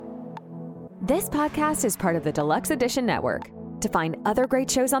This podcast is part of the Deluxe Edition Network. To find other great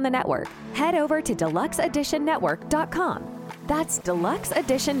shows on the network, head over to deluxeeditionnetwork.com. That's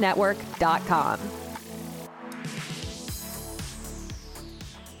deluxeeditionnetwork.com.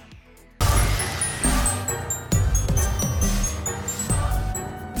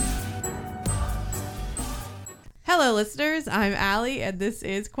 Hello, listeners. I'm Allie, and this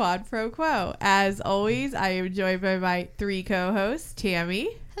is Quad Pro Quo. As always, I am joined by my three co-hosts, Tammy.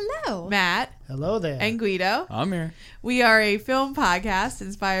 Hello. Matt. Hello there. And Guido. I'm here. We are a film podcast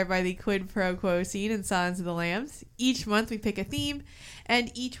inspired by the quid pro quo scene in Silence of the Lambs. Each month we pick a theme, and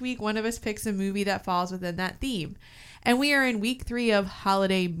each week one of us picks a movie that falls within that theme. And we are in week 3 of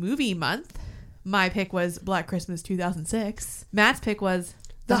Holiday Movie Month. My pick was Black Christmas 2006. Matt's pick was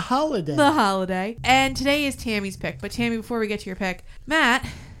The Holiday. The Holiday. And today is Tammy's pick. But Tammy, before we get to your pick, Matt,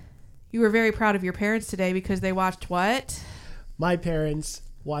 you were very proud of your parents today because they watched what? My parents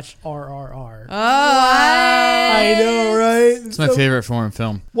watched RRR. Oh, I know, right? It's my favorite foreign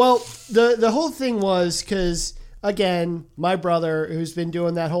film. Well, the whole thing was because, again, my brother, who's been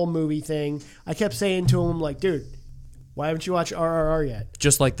doing that whole movie thing, I kept saying to him, like, dude, why haven't you watched RRR yet?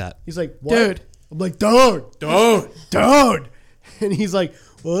 Just like that. He's like, what? Dude. I'm like, dude. And he's like,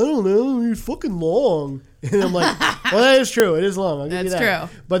 well, I don't know. It's fucking long. And I'm like, well, that is true. It is long. I'll give you that.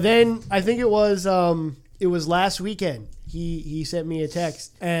 That's true. But then I think it was last weekend. He sent me a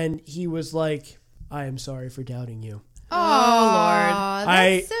text and he was like, I am sorry for doubting you. Oh, Lord.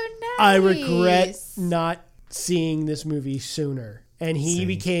 That's so nice. I regret not seeing this movie sooner. And he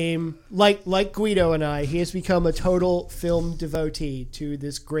became, like Guido and I, he has become a total film devotee to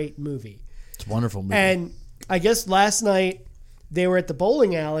this great movie. It's a wonderful movie. And I guess last night they were at the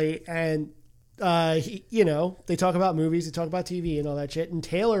bowling alley and, they talk about movies, they talk about TV and all that shit. And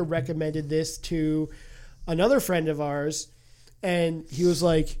Taylor recommended this to another friend of ours. And he was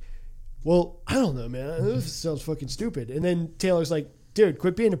like, well, I don't know, man. This sounds fucking stupid. And then Taylor's like, dude,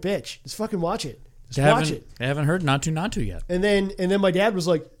 quit being a bitch. Just fucking watch it. Watch it. I haven't heard Not To yet. And then my dad was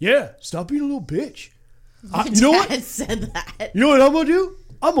like, yeah, stop being a little bitch. You know what? Dad said that. You know what I'm going to do?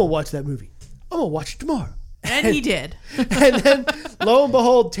 I'm going to watch that movie. I'm going to watch it tomorrow. And he did. And then, lo and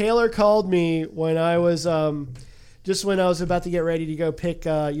behold, Taylor called me when I was, just when I was about to get ready to go pick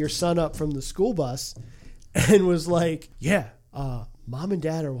your son up from the school bus and was like, yeah, Mom and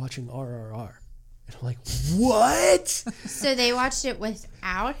Dad are watching RRR. And I'm like, what? So they watched it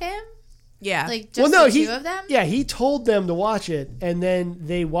without him? Yeah. Like just the two of them? Yeah, he told them to watch it, and then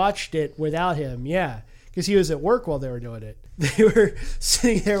they watched it without him. Yeah, because he was at work while they were doing it. They were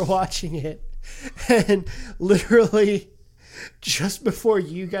sitting there watching it, and literally just before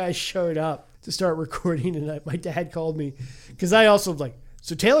you guys showed up to start recording tonight, my dad called me because I also was like,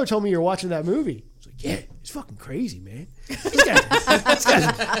 so Taylor told me you're watching that movie. I was like, yeah, it's fucking crazy, man. This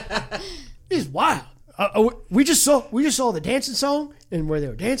guy's he's wild. We just saw the dancing song and where they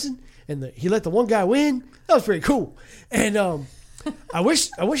were dancing. And he let the one guy win. That was pretty cool. And I wish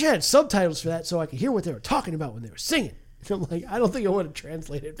I had subtitles for that so I could hear what they were talking about when they were singing. And I'm like, I don't think I would have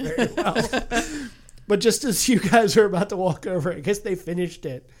translated very well. But just as you guys were about to walk over, I guess they finished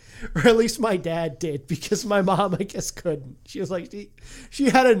it. Or at least my dad did, because my mom, I guess, couldn't. She was like, she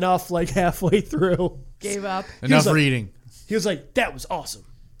had enough like halfway through. Gave up. Enough reading. He was like, that was awesome.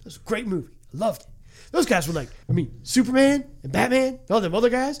 That was a great movie. I loved it. Those guys were like, Superman and Batman and all them other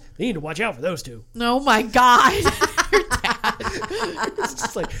guys, they need to watch out for those two. Oh, my God. Your dad. It's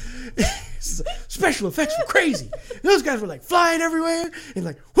just like, special effects were crazy. And those guys were like flying everywhere and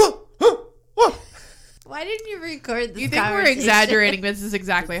like, whoa, whoa, whoa. Why didn't you record this You think we're exaggerating, but this is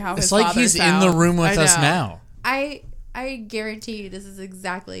exactly how his It's like father he's sounds. in the room with us now. I guarantee you this is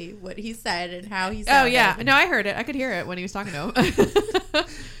exactly what he said and how he Oh, sounded. yeah. No, I heard it. I could hear it when he was talking to him.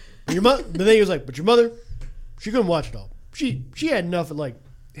 But then he was like, but your mother, she couldn't watch it all. She had enough at like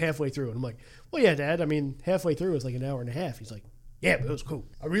halfway through. And I'm like, well, yeah, Dad. Halfway through was like an hour and a half. He's like, yeah, but it was cool.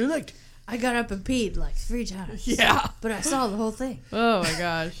 I really liked it. I got up and peed like 3 times. Yeah. But I saw the whole thing. Oh, my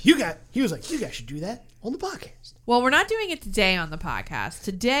gosh. He was like, you guys should do that on the podcast. Well, we're not doing it today on the podcast.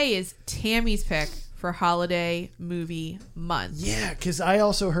 Today is Tammy's pick for Holiday Movie Month. Yeah, because I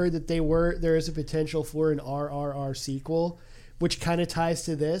also heard that there is a potential for an RRR sequel, which kind of ties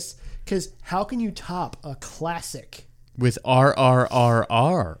to this. Because how can you top a classic With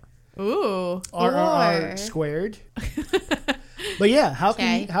RRRR. Ooh. RRR squared? But yeah, how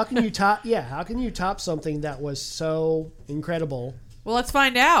can you top something that was so incredible? Well, let's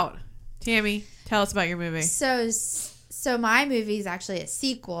find out. Tammy, tell us about your movie. So my movie is actually a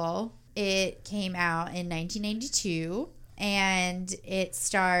sequel. It came out in 1992, and it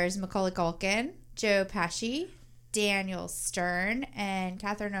stars Macaulay Culkin, Joe Pesci, Daniel Stern, and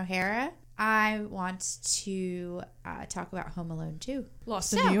Catherine O'Hara. I want to talk about Home Alone 2.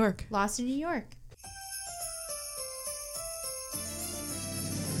 Lost in New York. Lost in New York.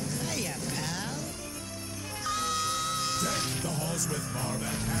 Hiya, pal. Deck the halls with Marv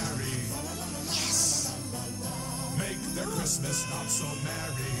and Harry. Yes. Make their Christmas not so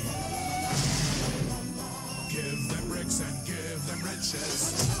merry. Give them bricks and give them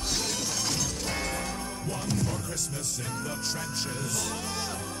riches. One more Christmas in the trenches.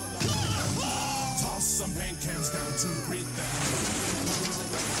 Toss some paint cans down to greet them.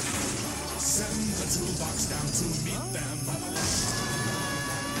 Send the toolbox down to meet them.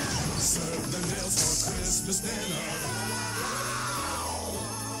 Serve the nails for Christmas dinner.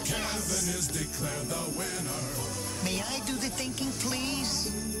 Kevin is declared the winner. May I do the thinking,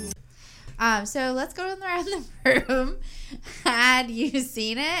 please? So let's go around the room. Had you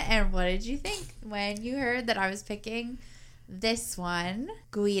seen it, and what did you think when you heard that I was picking this one?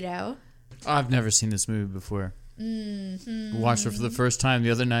 Guido. I've never seen this movie before. Watched it for the first time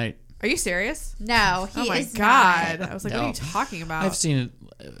the other night. Are you serious? No, he Oh my is God. not. I was like, No. what are you talking about? I've seen it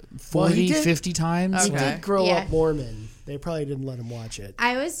Well, 40, he did- 50 times. He Okay. did grow Yeah. up Mormon. They probably didn't let him watch it.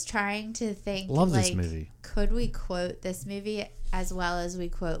 I was trying to think. Love this like, movie. Could we quote this movie as well as we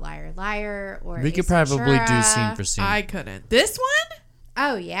quote Liar Liar or We could Ace probably do Ventura? scene for scene. I couldn't. This one?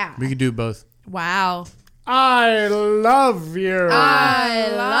 Oh yeah. We could do both. Wow. I love you. I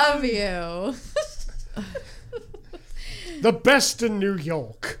love you. The best in New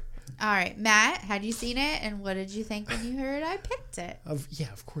York. All right, Matt, had you seen it, and what did you think when you heard I picked it? Of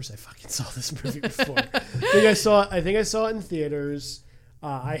course I fucking saw this movie before. I think I saw it in theaters.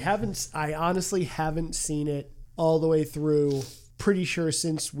 I honestly haven't seen it all the way through. Pretty sure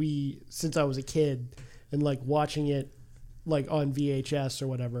since I was a kid and like watching it like on VHS or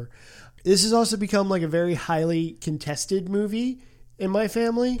whatever. This has also become like a very highly contested movie in my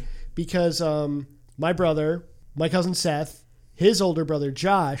family because my brother, my cousin Seth, his older brother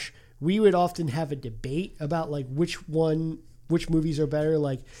Josh, we would often have a debate about like which movies are better.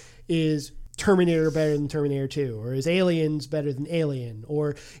 Like, is Terminator better than Terminator 2? Or is Aliens better than Alien?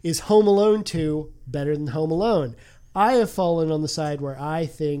 Or is Home Alone 2 better than Home Alone? I have fallen on the side where I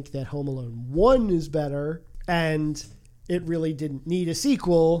think that Home Alone 1 is better, and it really didn't need a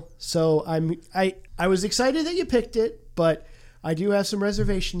sequel. So I was excited that you picked it, but I do have some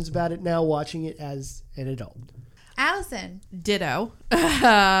reservations about it now watching it as an adult. Allison. Ditto.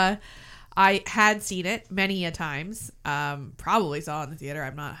 I had seen it many a times. Probably saw it in the theater.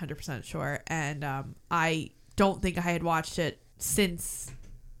 I'm not 100% sure. And I don't think I had watched it since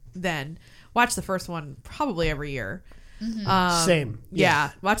then. Watched the first one probably every year. Same.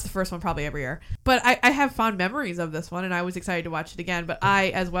 Yeah, watched the first one probably every year. But I have fond memories of this one, and I was excited to watch it again. But I,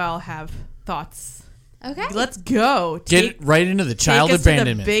 as well, have thoughts. Okay. Let's go. Get right into the child take us to the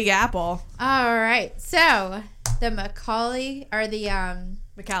abandonment. Big Apple. All right. So the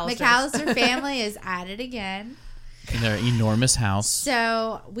McCallister family is at it again. In their enormous house.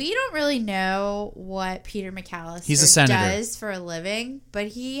 So we don't really know what Peter McCallister He's a senator. does for a living, but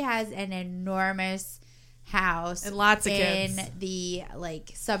he has an enormous house And lots of in kids. the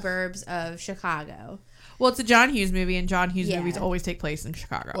like suburbs of Chicago. Well, it's a John Hughes movie, and John Hughes Yeah. movies always take place in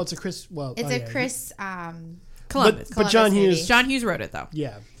Chicago. Well, it's a Chris. Well, It's oh, a yeah. Chris Columbus. But John Columbus Hughes. movie. John Hughes wrote it, though.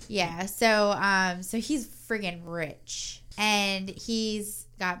 Yeah. Yeah, so he's friggin' rich, and he's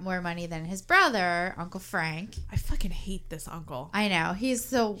got more money than his brother, Uncle Frank. I fucking hate this uncle. I know he's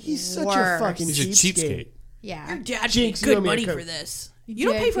the He's such worst. a fucking He's a cheapskate. Yeah. Your dad Jinx, paid you owe good me a money Coke. for this. You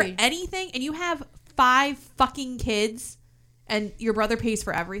don't pay for Paid. anything, and you have 5 fucking kids, and your brother pays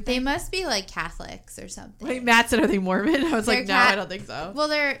for everything. They must be like Catholics or something. Wait, Matt said, are they Mormon? I was like, no, They're I don't think so.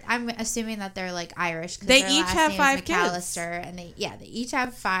 Well, I'm assuming that they're like Irish. 'Cause They their each last have name is 5 kids. McAllister, and they each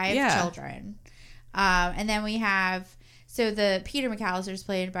have 5 Yeah. children. And then we have the Peter McAllister is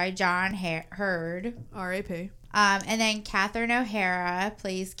played by John Hurd. R.A.P. And then Catherine O'Hara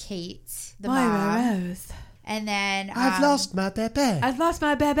plays Kate, the mom. Rose. And then I've lost my baby. I've lost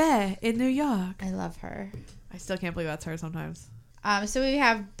my baby in New York. I love her. I still can't believe that's her sometimes. So we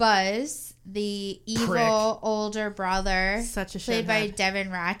have Buzz, the evil Prick. older brother, Such a played by shithead. Devin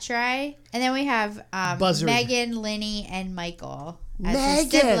Rattray. And then we have Buzzard. Megan, Linny, and Michael as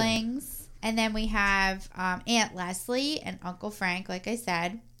his Megan. siblings. And then we have Aunt Leslie and Uncle Frank, like I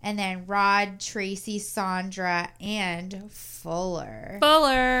said. And then Rod, Tracy, Sandra, and Fuller,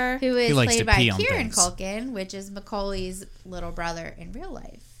 Fuller. who is likes played to by pee on Kieran things. Culkin, which is Macaulay's little brother in real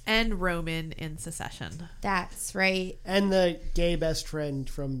life. And Roman in Secession. That's right. And the gay best friend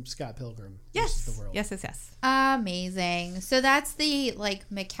from Scott Pilgrim. Yes. versus The World. Yes. Amazing. So that's the like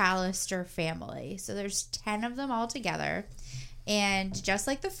McAllister family. So there's 10 of them all together. And just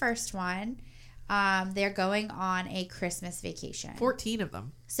like the first one, they're going on a Christmas vacation. 14 of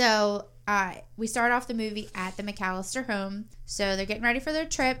them. So we start off the movie at the McAllister home. So they're getting ready for their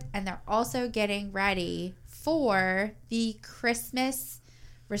trip, and they're also getting ready for the Christmas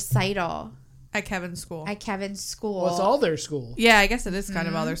recital At Kevin's school. at Kevin's school. Well, it's all their school Yeah, I guess it is kind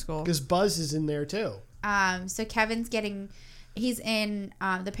of all their school. because Buzz is in there too. So he's in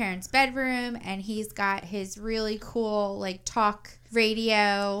the parents' bedroom, and he's got his really cool like talk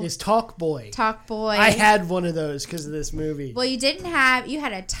radio, His Talk Boy. talk boy. I had one of those because of this movie. Well, you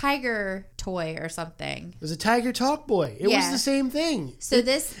had a tiger toy or something. It was a Tiger Talk Boy. It was Yeah. the same thing. So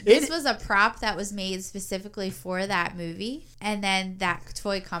this was a prop that was made specifically for that movie, and then that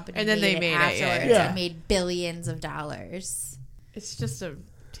toy company And then they made it, afterwards yeah. and made billions of dollars. It's just a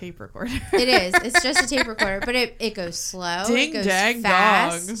tape recorder. It is. It's just a tape recorder, but it goes slow. Ding it goes dang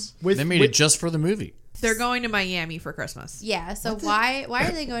fast. dong. With, They made it just for the movie. They're going to Miami for Christmas. Yeah. So why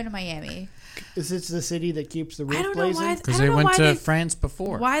are they going to Miami? Is it the city that keeps the roof I don't know blazing? why. Because I they don't know went why to they- France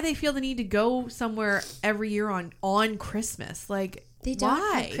before. Why they feel the need to go somewhere every year on Christmas? Like, They don't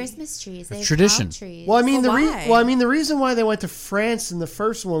why? have Christmas trees. They have tradition. palm trees. Well, I mean Well, why? the reason why they went to France in the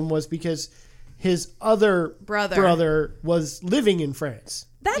first one was because his other Brother. was living in France.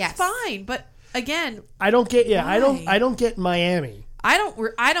 That's Yes. fine, but again, I don't get Why? I don't get Miami. I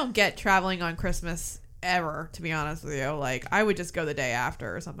don't get traveling on Christmas ever, to be honest with you. Like, I would just go the day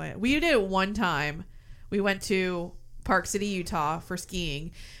after or something. We did it one time. We went to Park City, Utah for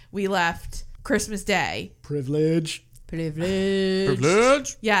skiing. We left Christmas Day. Privilege.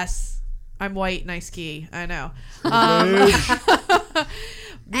 Privilege. Yes, I'm white and I ski. I know.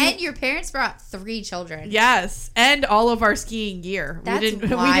 And your parents brought 3 children. Yes, and all of our skiing gear. That's we didn't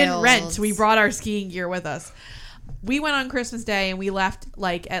wild. rent. We brought our skiing gear with us. We went on Christmas Day and we left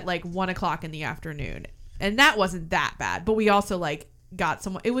at 1 o'clock in the afternoon, and that wasn't that bad. But we also got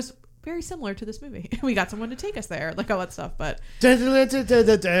someone. It was very similar to this movie. We got someone to take us there, all that stuff. But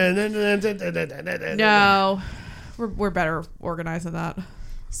no, we're better organized than that.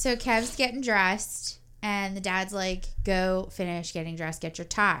 So Kev's getting dressed, and the dad's like, go finish getting dressed, get your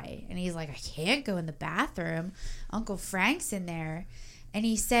tie. And he's like, I can't go in the bathroom. Uncle Frank's in there. And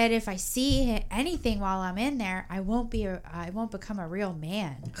he said, if I see anything while I'm in there, I won't become a real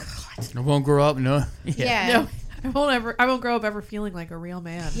man. I won't grow up. No. Yeah. No, I won't grow up ever feeling like a real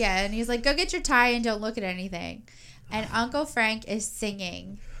man. Yeah. And he's like, go get your tie and don't look at anything. And Uncle Frank is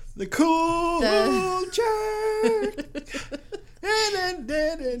singing. The cool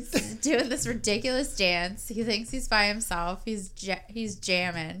Doing this ridiculous dance. He thinks he's by himself. He's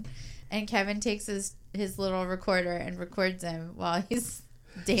jamming, and Kevin takes his little recorder and records him while he's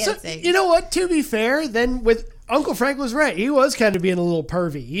So, dancing. you know what? To be fair, then with Uncle Frank was right. He was kind of being a little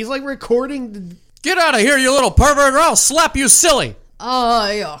pervy. He's recording. Get out of here, you little pervert, or I'll slap you silly. Oh,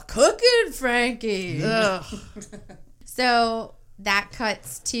 you're cooking, Frankie. So that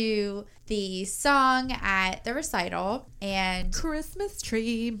cuts to the song at the recital, and Christmas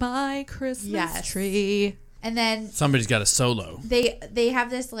tree, my Christmas Yes. tree. and then Somebody's got a solo. they have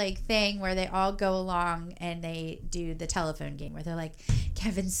this thing where they all go along and they do the telephone game where they're like,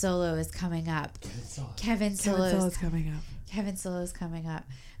 Kevin Solo is coming up. Kevin Solo is coming up. Kevin Solo's coming up.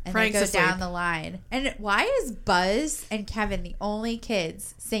 And Frank's they go asleep. down the line. And why is Buzz and Kevin the only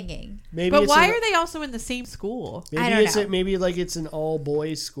kids singing? Maybe But it's why an, are they also in the same school? Maybe I don't it's know. maybe it's an all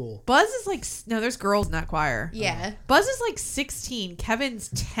boys school. Buzz is no, there's girls in that choir. Yeah. Buzz is 16. Kevin's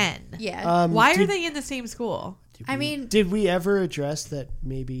 10. Yeah. Why are did- they in the same school? I mean, Did we ever address that?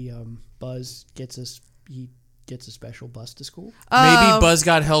 Maybe Buzz gets a special bus to school. Maybe Buzz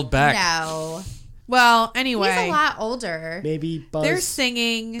got held back. no. Well, anyway, He's a lot older. Maybe they're Buzz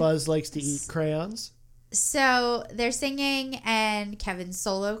singing. Buzz likes to eat crayons. So they're singing, and Kevin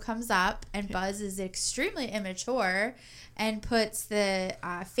Solo comes up, and Buzz is extremely immature and puts the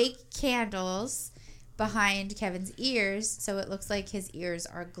fake candles behind Kevin's ears so it looks like his ears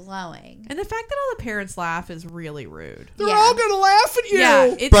are glowing. And the fact that all the parents laugh is really rude. They're Yeah. all gonna laugh at you. Yeah,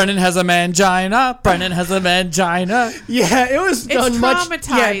 it's Brennan has a mangina. Brennan has a mangina. Yeah, it was done much. Yeah,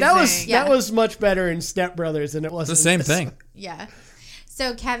 traumatizing. Yeah. that was much better in Step Brothers than it was. It's the same thing. Yeah.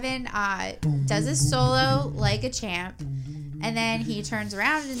 So Kevin does his solo like a champ, and then he turns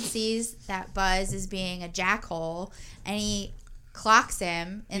around and sees that Buzz is being a jackhole, and he clocks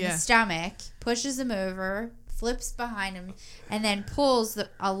him in the stomach, pushes him over, flips behind him, and then pulls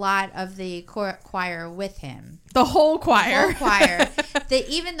a lot of the choir with him. the whole choir. Whole choir.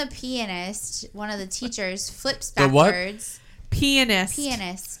 Even the pianist, one of the teachers, flips The what? backwards.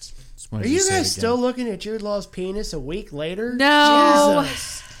 Pianist. Why Are did you say it guys again? still looking at Jude Law's penis a week later? No.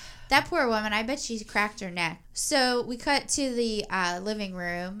 Jesus. That poor woman, I bet she cracked her neck. So we cut to the living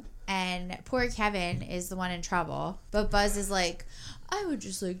room, and poor Kevin is the one in trouble. But Buzz is like, I would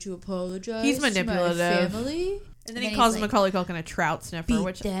just like to apologize. He's to my manipulative. family. And then he calls he's Macaulay Culkin a trout sniffer. Beat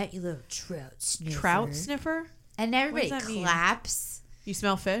Which that, you little trout sniffer. trout sniffer? And everybody What does that mean? claps. You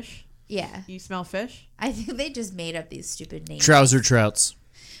smell fish? Yeah. You smell fish? I think they just made up these stupid names. Trouser trouts.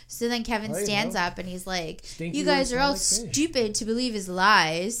 So then Kevin Oh, you stands know. up and he's like, Stinky you guys little are all smell like fish." stupid to believe his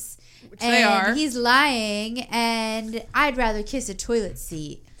lies. Which And they are. he's lying, and I'd rather kiss a toilet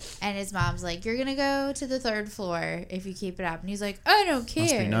seat. And his mom's like, you're going to go to the 3rd floor if you keep it up. And he's like, I don't care.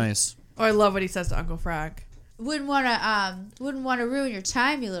 Must be nice. Oh, I love what he says to Uncle Frank. Wouldn't want to ruin your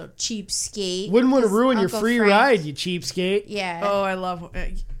time, you little cheapskate. Wouldn't want to 'Cause ruin your Uncle free Frank- ride, you cheapskate. Yeah. Oh, I love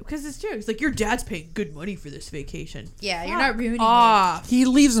because it's true. It's like your dad's paying good money for this vacation. Yeah, you're not ruining it. Off. He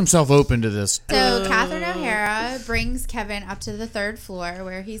leaves himself open to this. So Catherine O'Hara brings Kevin up to the 3rd floor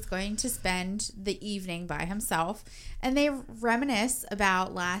where he's going to spend the evening by himself. And they reminisce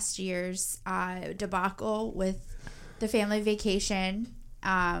about last year's debacle with the family vacation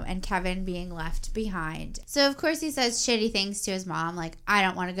and Kevin being left behind. So, of course, he says shitty things to his mom, like, I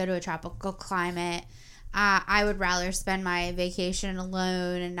don't want to go to a tropical climate. I would rather spend my vacation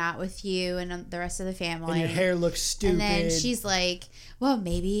alone and not with you and the rest of the family. And your hair looks stupid. And then she's like, well,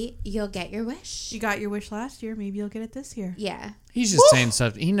 maybe you'll get your wish. You got your wish last year. Maybe you'll get it this year. Yeah. He's just saying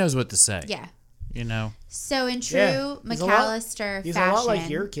stuff. He knows what to say. Yeah. You know? So in true Yeah, McAllister He's fashion, a lot like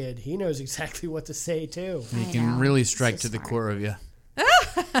your kid. He knows exactly what to say, too. He I can know. really strike So to the smart. core of you.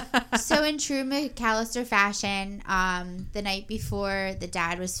 So in true McAllister fashion, the night before, the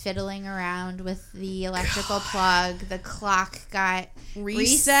dad was fiddling around with the electrical plug. The clock got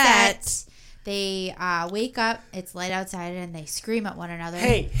reset. They wake up. It's light outside, and they scream at one another.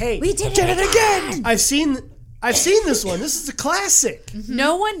 Hey, we did it it again! I've seen this one. This is a classic.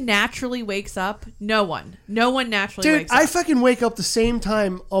 No one naturally wakes up. No one naturally Dude, wakes up. I fucking wake up the same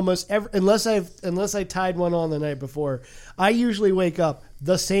time almost every unless I tied one on the night before. I usually wake up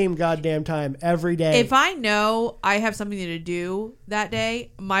the same goddamn time every day. If I know I have something to do that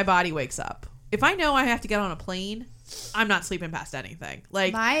day, my body wakes up. If I know I have to get on a plane, I'm not sleeping past anything.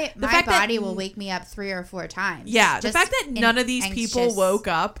 Like My the fact that- body will wake me up 3 or 4 times. Yeah, the Just fact that none of these people anxious. woke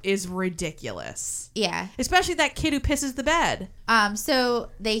up is ridiculous. Yeah. Especially that kid who pisses the bed. So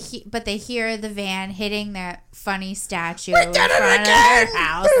they hear the van hitting that funny statue in front of their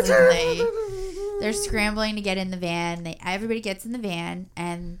house, and they're scrambling to get in the van. Everybody gets in the van,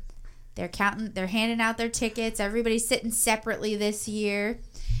 and they're handing out their tickets. Everybody's sitting separately this year,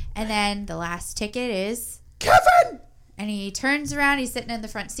 and then the last ticket is Kevin! And he turns around, he's sitting in the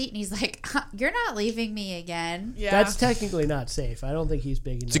front seat, and he's like, you're not leaving me again. Yeah. That's technically not safe. I don't think he's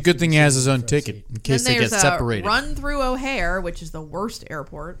big enough. It's a good thing he has his own ticket in Then case they get there's separated. Run through O'Hare, which is the worst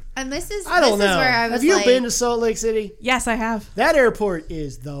airport. And this is I don't know. where I was Have you like, been to Salt Lake City? Yes, I have. That airport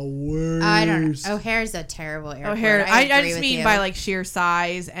is the worst. I don't know. O'Hare's a terrible airport. O'Hare. I agree just with mean you. by like sheer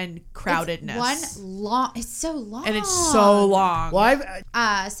size and crowdedness. It's so long. and it's so long. Well,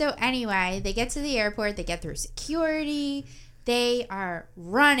 So anyway, they get to the airport. They get through security. They are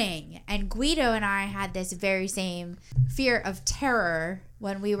running. And Guido and I had this very same fear of terror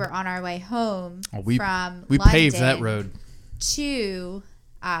when we were on our way home we from we London paved that road. to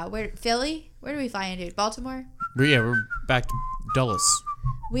Philly. Where did we fly into? Baltimore. We're back to Dulles.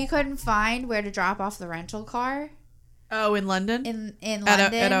 We couldn't find where to drop off the rental car Oh, in London? in At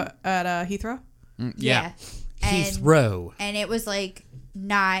London. at Heathrow? Yeah. And, Heathrow. and it was like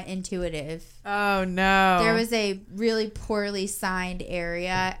not intuitive. Oh, no. There was a really poorly signed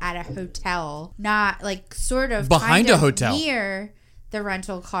area at a hotel, not like sort of Behind kind a of hotel. near the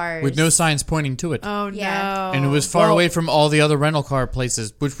rental cars With no signs pointing to it. Oh, Yeah. no. And it was far Well- away from all the other rental car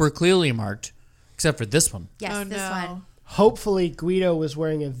places, which were clearly marked, except for this one. Yes, Oh, this no. one. hopefully Guido was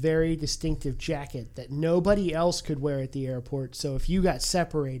wearing a very distinctive jacket that nobody else could wear at the airport. So if you got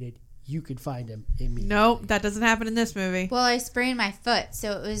separated, you could find him immediately. Nope, that doesn't happen in this movie. Well, I sprained my foot,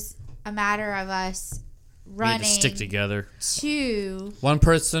 so it was a matter of us We had running to stick together. to. One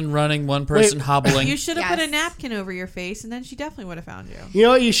person running, one person Wait. hobbling. You should have put a Yes. napkin over your face, and then she definitely would have found you. You know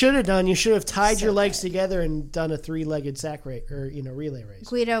what you should have done? You should have tied So your legs good. together and done a 3-legged sack race or relay race.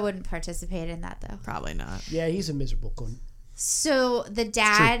 Guido wouldn't participate in that though. Probably not. Yeah, he's a miserable cunt. So the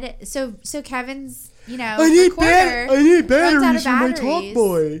dad, so Kevin's, I need recorder batteries runs for out my of talk batteries,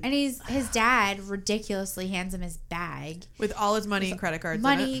 boy. and his dad ridiculously hands him his bag, With all his money and credit cards in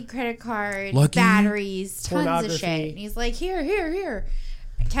money, credit card, Lucky. batteries, tons of Pornography. shit. And he's like, here.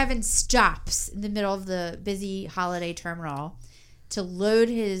 Kevin stops in the middle of the busy holiday terminal to load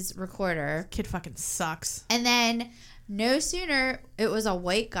his recorder, it. Kid fucking sucks. and then No sooner it was a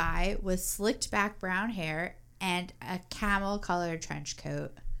white guy with slicked back brown hair and a camel colored trench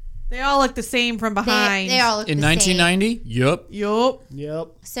coat. They all look the same from behind. They all look In the same. 1990? Yup. Yup. Yep.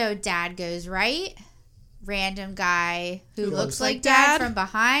 So dad goes right. Random guy who looks looks like like dad dad. from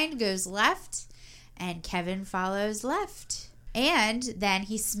behind goes left. And Kevin follows left. And then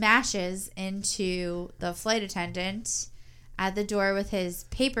he smashes into the flight attendant at the door with his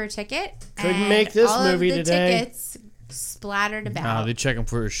paper ticket. Couldn't and make this all movie of the today. tickets splattered about. They check him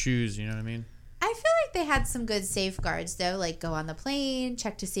for his shoes, you know what I mean? I feel like they had some good safeguards though, like go on the plane,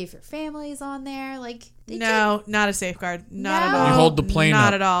 check to see if your family's on there. Like they No, not a safeguard. Not at No. all. You hold the plane Not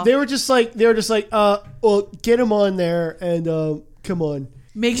up. at all. They were just like, well, get him on there and come on.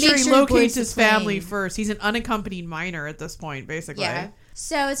 Make sure he sure he locates boards his the plane. family first. He's an unaccompanied minor at this point, basically. Yeah.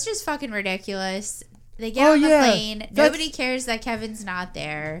 So it's just fucking ridiculous. They get Oh, on the yeah. plane. That's- Nobody cares that Kevin's not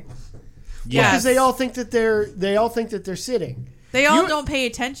there. Yes. Because they all think that they're sitting. They all You- don't pay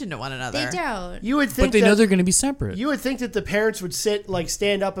attention to one another. They don't. You would think But they that, know they're going to be separate. you would think that the parents would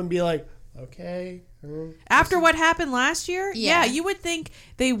stand up and be like, okay. After what happened last year, Yeah. you would think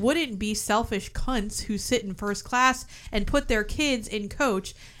they wouldn't be selfish cunts who sit in first class and put their kids in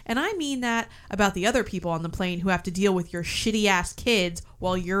coach. And I mean that about the other people on the plane who have to deal with your shitty ass kids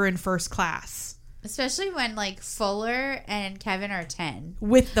while you're in first class. Especially when like Fuller and Kevin are 10.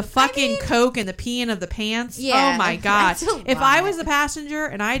 With the fucking Coke and the peeing of the pants. Yeah, Oh my God. that's a If I lot. was the passenger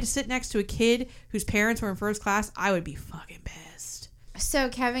and I had to sit next to a kid whose parents were in first class, I would be fucking pissed. So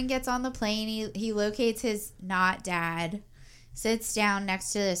Kevin gets on the plane. He locates his not dad, sits down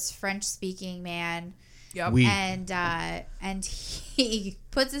next to this French speaking man, Yep. and he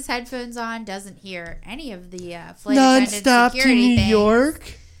puts his headphones on. Doesn't hear any of the flight attendant Non-stop to security New things.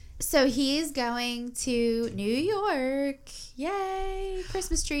 York. So he's going to New York. Yay,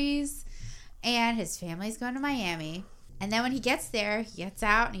 Christmas trees. And his family's going to Miami. And then when he gets there, he gets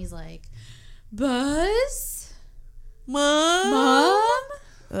out and he's like, Buzz? Mom?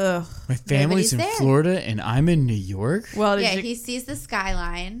 Ugh. My family's Nobody's in there. Florida and I'm in New York? Well, did Yeah, you- he sees the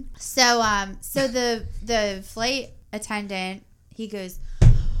skyline. So the flight attendant, he goes,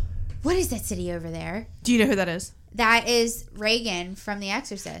 what is that city over there? do you know who that is? That is Reagan from The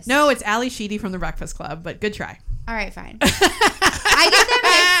Exorcist. No, it's Ali Sheedy from The Breakfast Club, but good try. All right, fine. I get them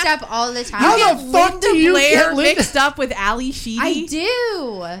mixed up all the time. How the fuck do you Blair get Linda? mixed up with Ali Sheedy? I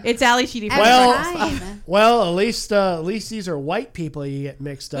do. It's Ali Sheedy from Every The Well- Breakfast Club. time. Well, at least these are white people you get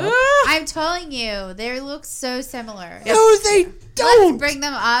mixed up. I'm telling you, they look so similar. No, they Let's don't. bring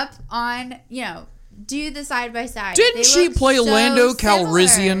them up on, do the side by side. Didn't They she look play so Lando similar.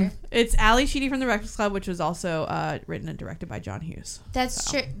 Calrissian? It's Ali Sheedy from The Breakfast Club, which was also written and directed by John Hughes. That's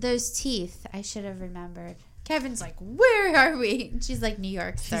true. Those teeth, I should have remembered. Kevin's like, where are we? And she's like, New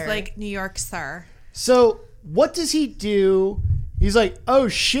York, sir. She's like, New York, sir. So what does he do? He's like, oh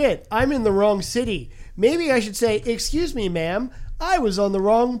shit, I'm in the wrong city. Maybe I should say, excuse me, ma'am, I was on the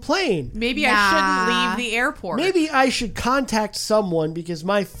wrong plane. Maybe Nah. I shouldn't leave the airport. Maybe I should contact someone because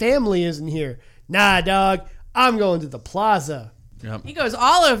my family isn't here. Nah, dog, I'm going to the plaza. Yep. He goes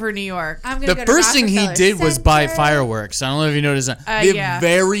all over New York. I'm gonna The go to first thing he Rockefeller did was buy Center. fireworks. I don't know if you noticed that. The yeah.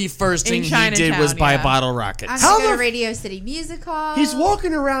 very first In thing he did Chinatown, was buy yeah. bottle rockets. I'm How gonna go the to Radio City Music Hall. He's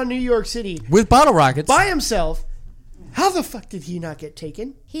walking around New York City With bottle rockets. by himself. How the fuck did he not get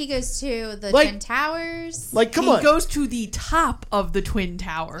taken? He goes to the Like- Twin Towers. Like, come he on. goes to the top of the Twin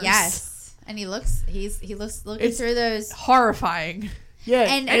Towers. Yes. And he looks looking It's- through those. Horrifying. Yeah,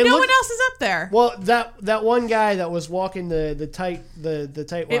 And And no look- one else is up there. Well, that one guy that was walking the tight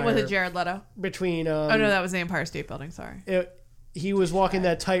wire It was a Jared Leto. between. Oh, no, that was the Empire State Building. Sorry. He was walking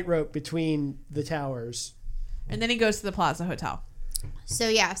that tightrope between the towers. And then he goes to the Plaza Hotel. So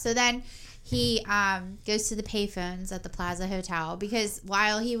yeah, so then he goes to the payphones at the Plaza Hotel because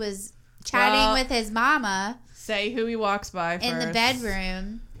while he was chatting Well- with his mama Say who he walks by in the first.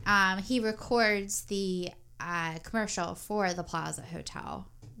 bedroom, he records the commercial for the Plaza Hotel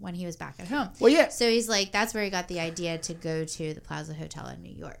when he was back at home. Well, yeah. So he's like, that's where he got the idea to go to the Plaza Hotel in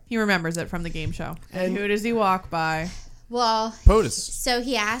New York. He remembers it from the game show. And And- who does he walk by? Well, POTUS. so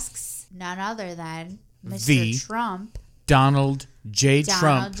he asks none other than Mr. V. Trump, Donald J. Donald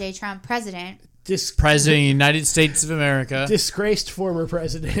Trump, J. Trump, president. President of the United States of America. Disgraced former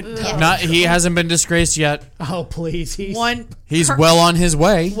president. Not he hasn't been disgraced yet. Oh, please. He's well on his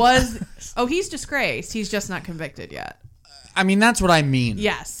way. He's disgraced. He's just not convicted yet. I mean, that's what I mean.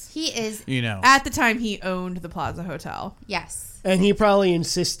 Yes. He is, You know. At the time he owned the Plaza Hotel. yes. And he probably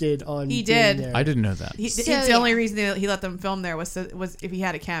insisted on. He being did. there. I didn't know that. It's So, the only yeah. reason that he let them film there was if he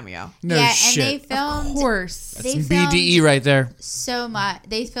had a cameo. No yeah, shit. and they filmed. Of course. They Some filmed BDE right there. so much.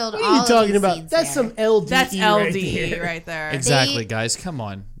 They filmed What all are you of talking these about? scenes That's there. some LDE. That's right LD there. right there. Exactly, guys. Come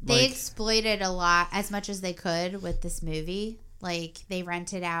on. They Like, exploited a lot as much as they could with this movie. Like they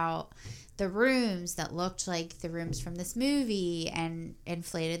rented out the rooms that looked like the rooms from this movie and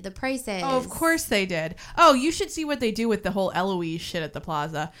inflated the prices. Oh, of course they did. Oh, you should see what they do with the whole Eloise shit at the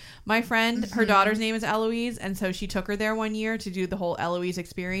plaza. My friend, her daughter's name is Eloise, and so she took her there one year to do the whole Eloise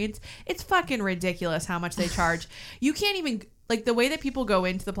experience. It's fucking ridiculous how much they charge. You can't even, like, the way that people go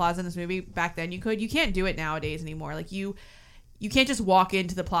into the plaza in this movie, back then you could. You can't do it nowadays anymore. Like, you can't just walk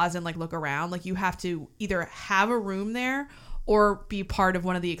into the plaza and, like, look around. Like, you have to either have a room there or be part of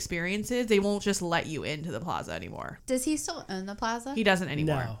one of the experiences. They won't just let you into the plaza anymore. Does he still own the plaza? He doesn't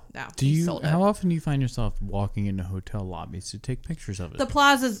anymore. No. do he you? sold it. How often do you find yourself walking into hotel lobbies to take pictures of it? The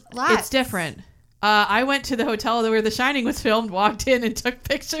plaza's Lots. it's different. I went to the hotel where The Shining was filmed, walked in and took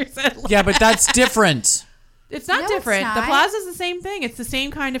pictures. yeah, but that's different. It's not No, it's different. The not. plaza's the same thing. It's the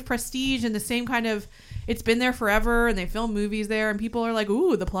same kind of prestige and the same kind of. It's been there forever, and they film movies there, and people are like,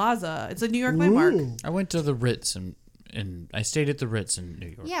 "Ooh, the plaza! It's a New York landmark." Ooh. I went to the Ritz and I stayed at the Ritz in New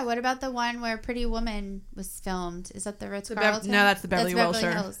York. Yeah, what about the one where Pretty Woman was filmed? Is that the Ritz No, Carlton? that's the Beverly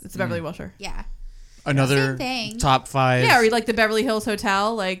Wilshire. Hills. It's the Beverly Wilshire. Yeah. Another Same thing. top 5 Yeah, or like the Beverly Hills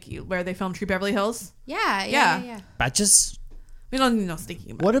Hotel, like where they filmed True Beverly Hills. Yeah. batches. We don't need no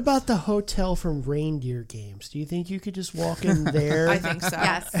stinking about. What about the hotel from Reindeer Games? Do you think you could just walk in there? I think so.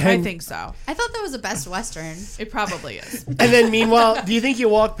 Yes. I think so. I thought that was a Best Western. It probably is. And then meanwhile, do you think you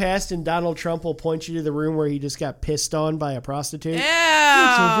walk past and Donald Trump will point you to the room where he just got pissed on by a prostitute?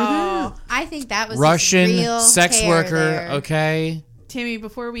 Yeah. I think that was Russian just real sex care worker. there. Okay. Timmy,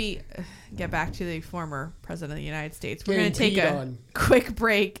 before we get back to the former president of the United States, we're Getting going to take peed a on. quick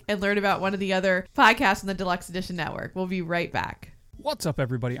break and learn about one of the other podcasts on the Deluxe Edition Network. We'll be right back. What's up,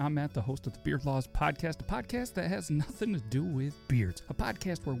 everybody? I'm Matt, the host of the Beard Laws Podcast, a podcast that has nothing to do with beards. A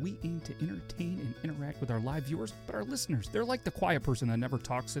podcast where we aim to entertain and interact with our live viewers, but our listeners. They're like the quiet person that never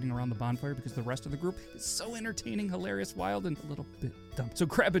talks sitting around the bonfire because the rest of the group is so entertaining, hilarious, wild, and a little bit dumb. So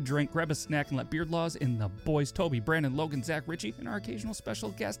grab a drink, grab a snack, and let Beard Laws and the boys, Toby, Brandon, Logan, Zach, Richie, and our occasional special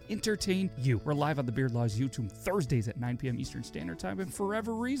guest entertain you. We're live on the Beard Laws YouTube Thursdays at 9 p.m. Eastern Standard Time, and for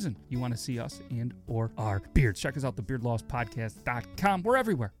whatever reason you want to see us and or our beards. Check us out, thebeardlawspodcast.com. We're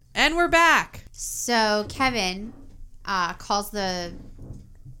everywhere. And we're back. So Kevin calls the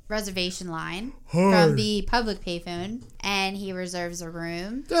reservation line from the public payphone, and he reserves a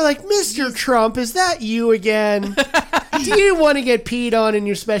room. They're like, Mr. Trump, is that you again? Do you want to get peed on in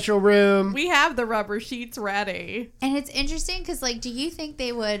your special room? We have the rubber sheets ready. And it's interesting because, like, do you think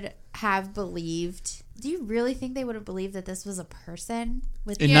they would have believed? Do you really think they would have believed that this was a person?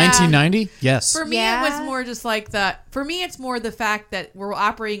 With In Yeah. 1990? Yes. For me, Yeah. it was more just like for me, it's more the fact that we're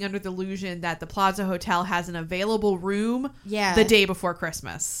operating under the illusion that the Plaza Hotel has an available room Yeah. the day before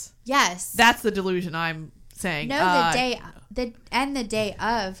Christmas. Yes. That's the delusion I'm saying. No, the day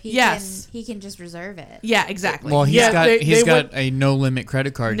of. Yes. He can just reserve it. Yeah, exactly. Well, Yeah, he's they got a no limit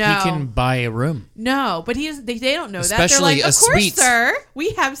credit card. No. He can buy a room. No, but they don't know Especially that. They're like, a of course, suite. sir.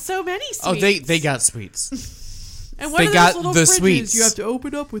 We have so many suites. Oh, they got suites. And what they are those got little the fridges suites. you have to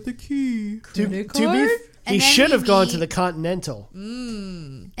open up with a key. To Credit be, card? he And then should we have gone to meet- the Continental.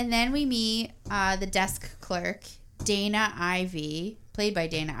 And then we meet the desk clerk, Dana Ivy, played by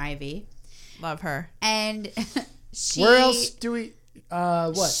Dana Ivy. Love her. And she... Where else do we?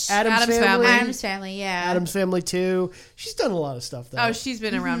 What? Adam's Addams Family. Family. Addams Family, yeah. Adam's Family 2. She's done a lot of stuff, though. Oh, she's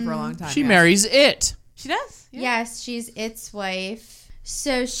been around for a long time. She yeah. marries it. She does. Yeah. Yes, she's its wife.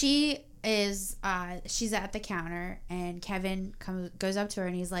 So she is she's at the counter, and Kevin goes up to her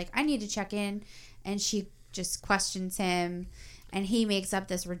and he's like, I need to check in. And she just questions him, and he makes up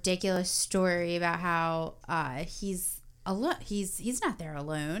this ridiculous story about how he's alone. He's not there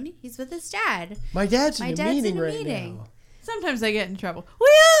alone. He's with his dad. My dad's My in a dad's meeting in a right meeting. now. Sometimes I get in trouble. We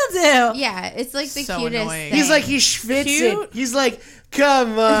all do. Yeah, it's like the So cutest annoying. thing. He's like, he's schwitzing. Cute. He's like,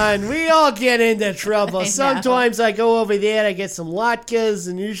 come on, we all get into trouble. I know. Sometimes I go over there, I get some latkes,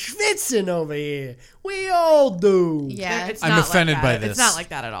 and you're schwitzing over here. We all do. yeah. It's I'm not offended like by that. this. It's not like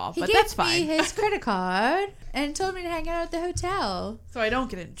that at all. He But gave that's me fine. his credit card and told me to hang out at the hotel. So I don't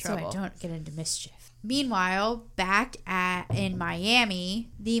get in trouble. So I don't get into mischief. Meanwhile, back in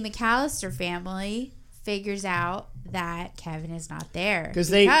Miami, the McAllister family figures out that Kevin is not there Because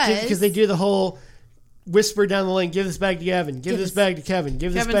they do the whole whisper down the lane, give this bag to Kevin, give this bag to Kevin,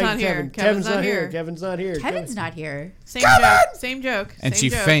 give this Kevin's bag not to here. Kevin. Kevin's not here. here. Kevin's not here. Kevin's not here, Same joke. Same joke. And same she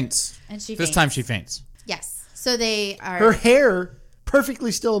joke. faints. and she This faints. time she faints. Yes. So they are. Her hair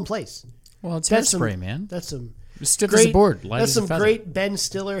perfectly still in place. Well, it's That's hairspray, some- man. That's some It's stiff as a board. Light That's as a some feather. great Ben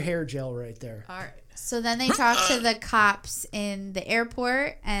Stiller hair gel right there. All right. So then they talked to the cops in the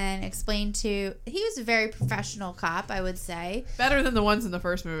airport and explained to. He was a very professional cop, I would say. Better than the ones in the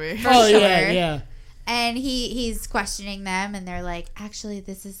first movie. Oh sure. yeah. And he's questioning them, and they're like, "Actually,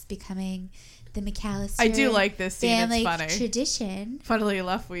 this is becoming the McAllister. I do like this scene. family It's funny. tradition." Funnily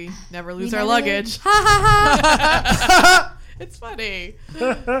enough, we never We lose our never- luggage. Ha ha ha! It's funny.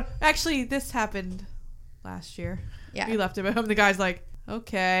 Actually, this happened last year. Yeah. We left him at home. The guy's like,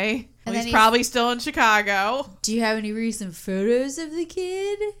 okay. And Well, then he's probably still in Chicago. Do you have any recent photos of the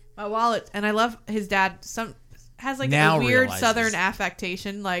kid? My wallet. And I love his dad. Has like Now a weird realizes. Southern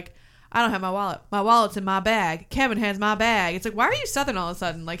affectation. Like, I don't have my wallet. My wallet's in my bag. Kevin has my bag. It's like, why are you Southern all of a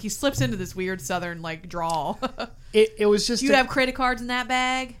sudden? Like, he slips into this weird Southern like drawl. It was just Do you have credit cards in that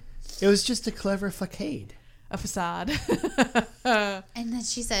bag? it was just a clever facade. A facade. And then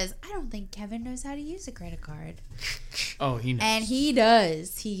she says, "I don't think Kevin knows how to use a credit card." Oh, he knows. And he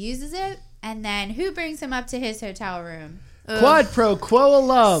does. He uses it. And then who brings him up to his hotel room? Quad pro quo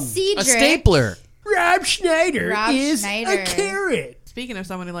alum. Cedric. A stapler. Rob Schneider Rob is Schneider. a carrot. Speaking of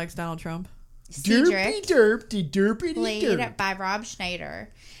someone who likes Donald Trump. Cedric, Derpy derpy played derp. by Rob Schneider.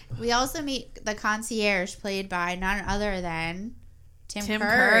 We also meet the concierge, played by none other than Tim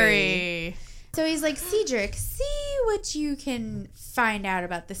Curry. So he's like, "Cedric, see what you can find out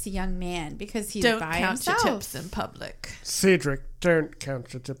about this young man," because he's Don't by count your himself. tips in public. Cedric, don't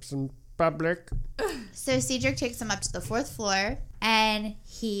count your tips in public. So Cedric takes him up to the 4th floor, and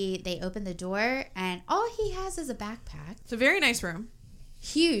they open the door, and all he has is a backpack. It's a very nice room.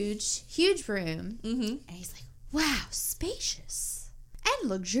 Huge room. Mm-hmm. And he's like, "Wow, spacious and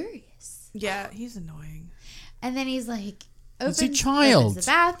luxurious." Yeah, he's annoying. And then he's like, He's a opens child. the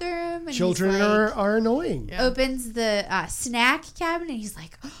bathroom, and Children he's like, are annoying. Yeah. opens the snack cabinet, and he's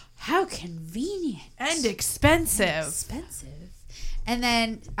like, "Oh, how convenient And expensive. expensive." And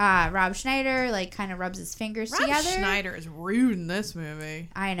then Rob Schneider like kind of rubs his fingers Rob together. Schneider is rude in this movie.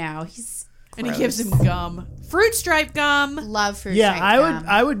 I know, he's And he gross. gives him gum. Fruit stripe gum. love fruit. Yeah, stripe gum.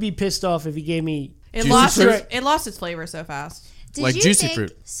 I would be pissed off if he gave me It Juicy lost fruit. it lost its flavor so fast. Did Like you juicy think,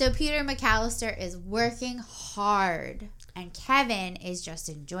 fruit. So Peter McAllister is working hard, and Kevin is just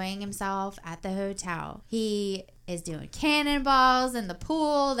enjoying himself at the hotel. He is doing cannonballs in the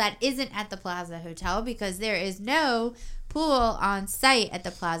pool that isn't at the Plaza Hotel because there is no pool on site at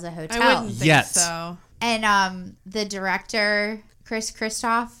the Plaza Hotel. I wouldn't think Yet. so. And the director, Chris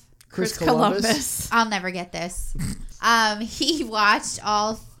Columbus, I'll never get this. He watched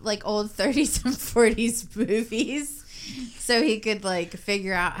all like old 30s and 40s movies so he could like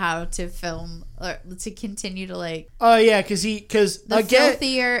figure out how to film or to continue to like Oh yeah, because the again,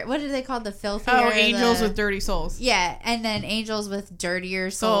 filthier, what are they called, the filthier, Oh, angels the- with dirty souls. yeah, and then angels with dirtier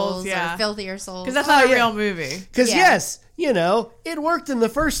souls, yeah. or filthier souls. Because that's not a yeah. real movie. because Yeah. yes, it worked in the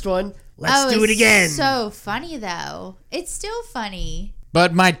first one. Let's do it it's again. So funny though. It's still funny.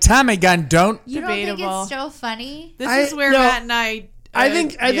 But my Tommy gun don't. You don't think Debatable. it's still funny? This is where no, Matt and I I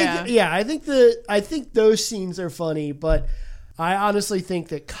think those scenes are funny, but I honestly think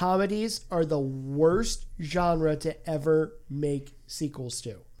that comedies are the worst genre to ever make sequels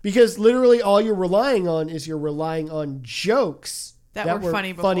to. Because literally all you're relying on jokes That were funny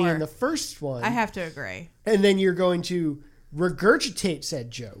in before. the first one. I have to agree. And then you're going to regurgitate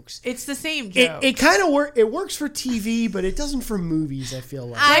said jokes. It's the same joke. It kind of it works for TV, but it doesn't for movies, I feel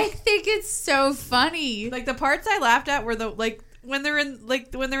like. I think it's so funny. Like the parts I laughed at were when they're in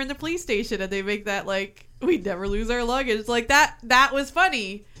the police station and they make that like we never lose our luggage. Like that was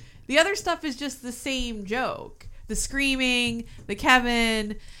funny. The other stuff is just the same joke. The screaming, the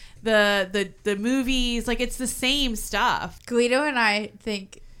Kevin, the movies, like it's the same stuff. Guido and I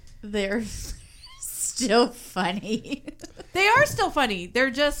think they're still funny. They are still funny. They're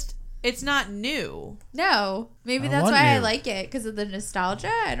just it's not new. No, maybe I that's want why I you. like it, because of the nostalgia.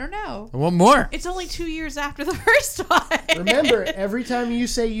 I don't know. I want more. It's only 2 years after the first one. Remember, every time you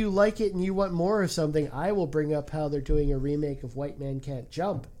say you like it and you want more of something, I will bring up how they're doing a remake of White Man Can't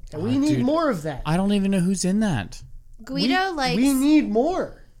Jump. And we need dude. more of that. I don't even know who's in that. Guido We need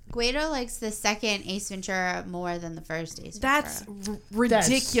more. Guido likes the second Ace Ventura more than the first Ace Ventura. That's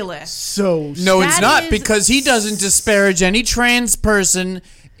ridiculous. So No, it's That not, is- because he doesn't disparage any trans person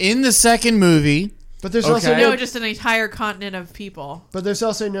in the second movie. but there's also Okay. No, no, just an entire continent of people. but there's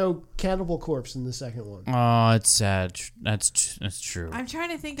also no Cannibal Corpse in the second one. Oh, it's sad. That's true. I'm trying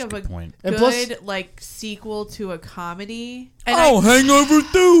to think of a point. And good plus- like sequel to a comedy. And Oh, Hangover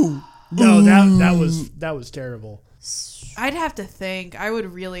 2. No, that was terrible. I'd have to think. I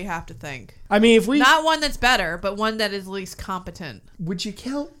would really have to think. I mean, if we Not one that's better, but one that is least competent. would you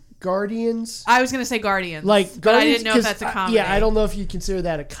count Guardians? I was going to say Guardians. Like but Guardians, I didn't know if 'cause that's a comedy. I don't know if you consider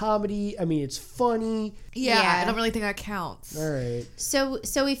that a comedy. I mean, it's funny. Yeah, I don't really think that counts. All right. So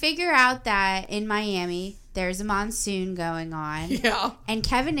we figure out that in Miami there's a monsoon going on. Yeah. And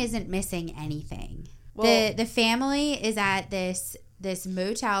Kevin isn't missing anything. Well- the family is at this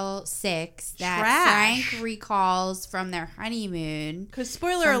Motel 6 that Trash. Frank recalls from their honeymoon. Because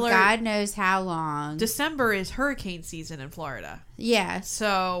spoiler From alert, God knows how long. December is hurricane season in Florida. Yes.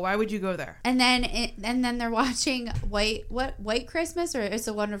 So why would you go there? And then they're watching White Christmas or It's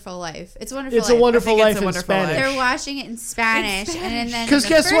a Wonderful Life. It's a Wonderful It's Life. a Wonderful I think Life it's a in Wonderful Spanish. They're watching it in Spanish. And then Because the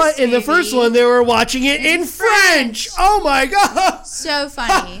guess first what? In the first movie- one, they were watching it in French. Oh my god! So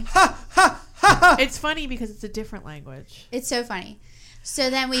funny. It's funny because it's a different language. It's so funny. So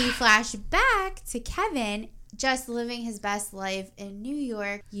then we flash back to Kevin just living his best life in New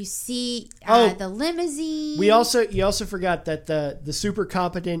York. You see the limousine. You also forgot that the super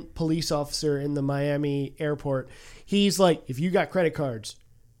competent police officer in the Miami airport, he's like, if you got credit cards,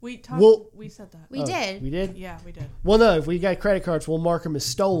 We said that. We did. we did. Yeah, we did. Well, no, if we got credit cards, we'll mark them as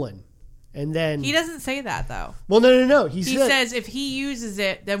stolen, and then He doesn't say that though. well, no. He He said, says if he uses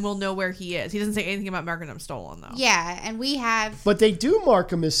it, then we'll know where he is. He doesn't say anything about marking them stolen though. Yeah, and we have... but they do mark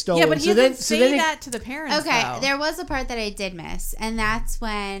them as stolen. Yeah, but he so doesn't then, say so then that to the parents. Okay, though. there was a part that I did miss, and that's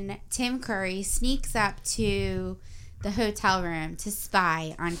when Tim Curry sneaks up to the hotel room to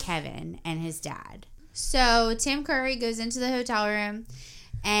spy on Kevin and his dad. So Tim Curry goes into the hotel room,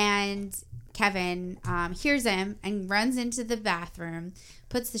 and Kevin hears him and runs into the bathroom,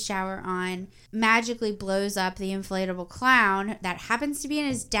 puts the shower on, magically blows up the inflatable clown that happens to be in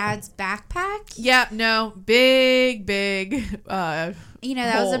his dad's backpack. Yeah, no, big. You know,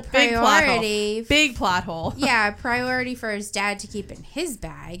 that was a hole. Big plot hole. priority. Big plot hole. Yeah, a priority for his dad to keep in his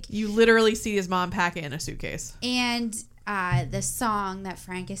bag. You literally see his mom pack it in a suitcase. And the song that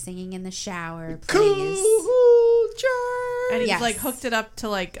Frank is singing in the shower plays. culture. And he's Yes. like hooked it up to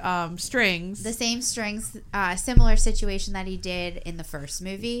like strings. The same strings, similar situation that he did in the first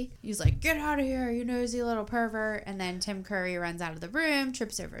movie. He's like, "Get out of here, you nosy little pervert!" And then Tim Curry runs out of the room,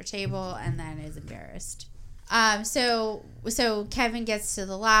 trips over a table, and then is embarrassed. So Kevin gets to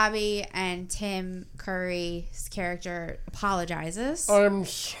the lobby, and Tim Curry's character apologizes. I'm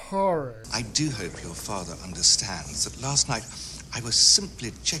sorry. I do hope your father understands that last night I was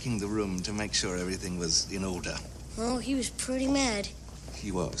simply checking the room to make sure everything was in order. Well, he was pretty mad.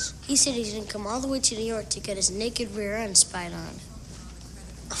 He was. He said he's going to come all the way to New York to get his naked rear end spied on.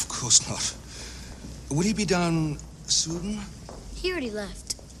 Of course not. Will he be down soon? He already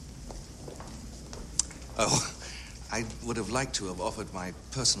left. Oh, I would have liked to have offered my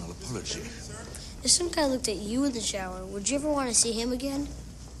personal apology. If some guy looked at you in the shower, would you ever want to see him again?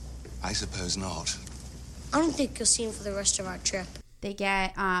 I suppose not. I don't think you'll see him for the rest of our trip. They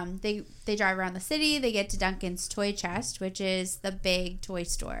get they drive around the city. They get to Duncan's Toy Chest, which is the big toy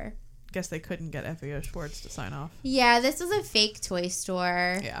store. Guess they couldn't get FAO Schwartz to sign off. Yeah, this was a fake toy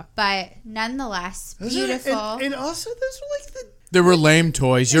store. Yeah. But nonetheless, beautiful. And also, those were like the There were lame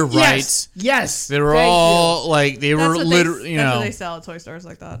toys. You're right. yes. They were Thank all like they were literally. That's what they sell at toy stores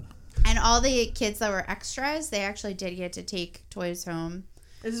like that. And all the kids that were extras, they actually did get to take toys home.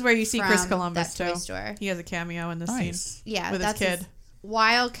 This is where you see Chris from Columbus that toy too. store. He has a cameo in this Nice. scene. Yeah, with that's his kid.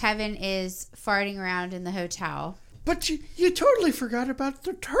 While Kevin is farting around in the hotel. But you totally forgot about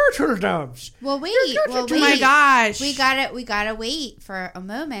the turtle doves. Well, wait. Oh my gosh. We gotta wait for a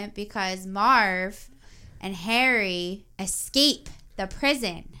moment because Marv and Harry escape the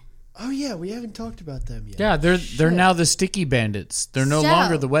prison. Oh yeah, we haven't talked about them yet. Yeah, they're now the sticky bandits. They're no So,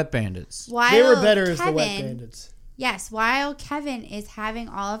 longer the wet bandits. While They were better as the Kevin- wet bandits. Yes, while Kevin is having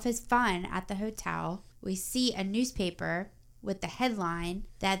all of his fun at the hotel, we see a newspaper with the headline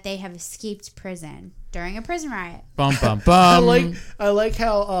that they have escaped prison during a prison riot. Bum bum bum. I like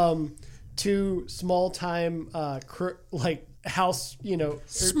how two small time house,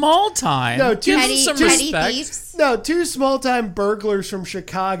 Small time. No, two Give them some petty respect. thieves. No, two small time burglars from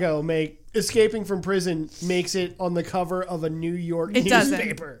Chicago escaping from prison makes it on the cover of a New York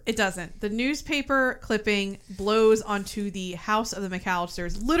newspaper. It doesn't. The newspaper clipping blows onto the house of the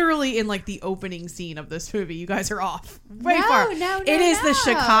McAllisters, literally in like the opening scene of this movie. You guys are off way far. No, it is the no.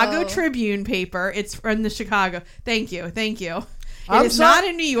 Chicago Tribune paper. It's from the Chicago. Thank you. It I'm is sorry. not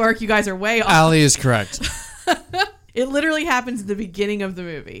in New York. You guys are way off. Ali is correct. It literally happens at the beginning of the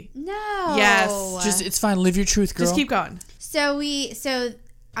movie. No. Yes. Just it's fine. Live your truth, girl. Just keep going. So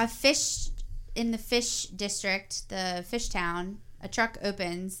a fish in the fish district, the fish town, a truck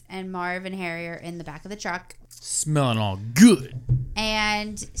opens and Marv and Harry are in the back of the truck. Smelling all good.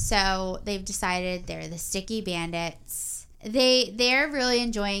 And so they've decided they're the Sticky Bandits. They're really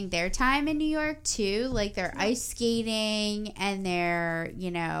enjoying their time in New York too. Like they're ice skating and they're,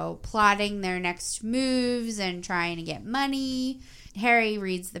 plotting their next moves and trying to get money. Harry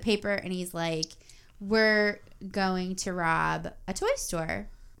reads the paper and he's like, we're going to rob a toy store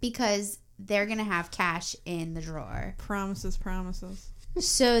because they're going to have cash in the drawer. Promises.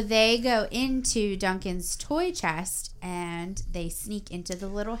 So they go into Duncan's toy chest and they sneak into the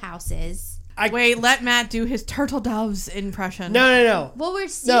little houses. Wait, let Matt do his turtle doves impression. No. Well, we're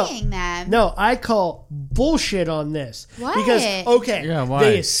seeing them. No, I call bullshit on this. What? Because, okay, Yeah, why?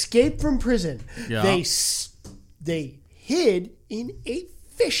 they escaped from prison. Yeah. They hid in a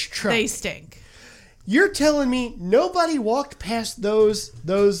fish truck. They stink. You're telling me nobody walked past those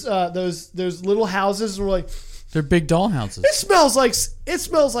little houses and were like, They're big doll houses. it smells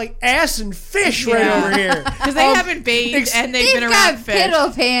like ass and fish right over here. Because they haven't bathed and they've been got around fish.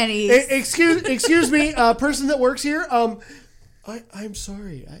 piddle panties. Excuse me, person that works here. I'm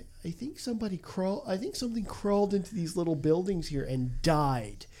sorry. I think something crawled into these little buildings here and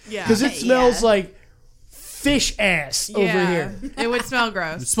died. Yeah. Because it smells like fish ass over here. It would smell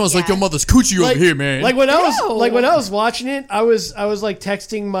gross. It smells like your mother's coochie over here, man. Like when I was watching it, I was like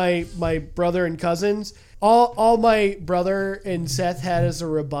texting my brother and cousins. All my brother and Seth had as a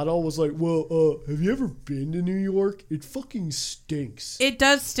rebuttal was like, well, have you ever been to New York? It fucking stinks. It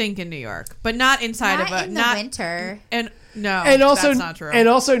does stink in New York, but not inside Not of a in the winter. And no, and also that's not true. And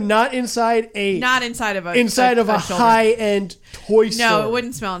also not inside a high-end toy store. No, it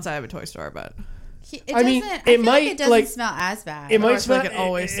wouldn't smell inside of a toy store, but It doesn't smell as bad. It might smell like it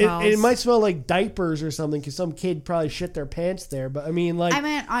always smells. It might smell like diapers or something because some kid probably shit their pants there. But I mean,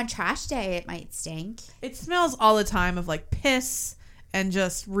 on trash day, it might stink. It smells all the time of like piss and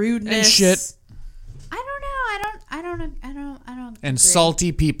just rudeness And shit. I don't know. I don't. And agree.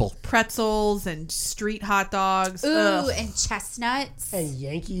 salty people. pretzels and street hot dogs. Ooh, Ugh. and chestnuts. and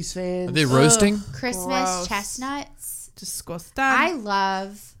Yankees fans. Are they roasting? Christmas gross. chestnuts. Disgusting. I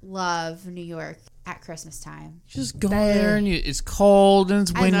love New York at Christmas time. Just go there and it's cold and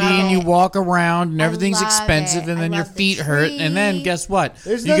it's windy and you walk around and everything's love expensive it. and then I your love the feet hurt and then tree. guess what?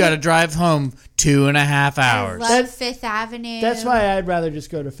 There's You nothing- got to drive home 2.5 hours. I love Fifth Avenue. That's why I'd rather just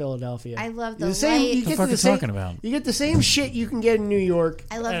go to Philadelphia. I love the You lights. get What the fuck the are same- talking about? You get the same shit you can get in New York.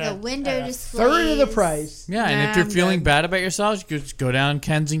 I love the window displays. Third of the price. Yeah, and if Nah, you're I'm feeling good. bad about yourself, you could go down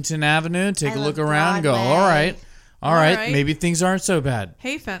Kensington Avenue, take I a look love around and go, Broadway. all right, right. maybe things aren't so bad.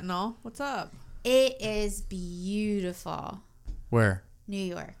 Hey, fentanyl. What's up? It is beautiful, Where? New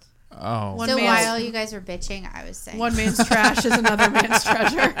York. Oh. One So man's- while you guys were bitching, I was saying One man's trash is another man's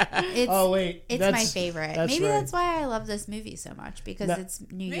treasure. It's, Oh, wait, it's that's- my favorite. that's Maybe right. that's why I love this movie so much because No. it's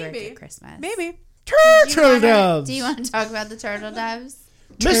New York Maybe. at Christmas. Maybe. Turtle doves. Do you want to talk about the turtle doves?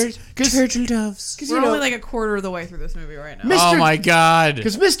 Turtle doves. We're only like a quarter of the way through this movie right now. Oh my God.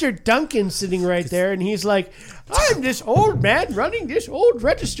 Because Mr. Duncan's sitting right there, and he's like, I'm this old man running this old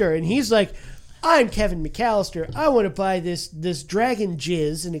register. And he's like, I'm Kevin McAllister. I want to buy this dragon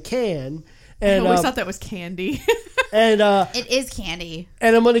jizz in a can. I And always thought that was candy. and It is candy.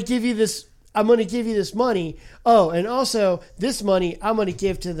 and I'm gonna give you this. I'm gonna give you this money. Oh, and also this money I'm gonna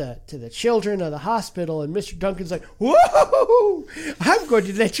give to the children of the hospital. And Mr. Duncan's like, whoa! I'm going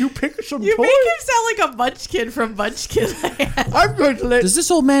to let you pick some You toys. make him sound like a Munchkin from Munchkin Land. I'm going to let. Does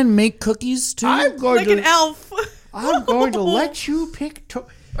this old man make cookies too? I'm going Like to. an elf. I'm going to let you pick toys.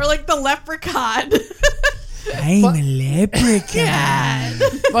 Or like the leprechaun. I'm a leprechaun.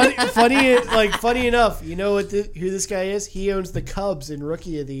 Funny enough, you know who this guy is? He owns the Cubs in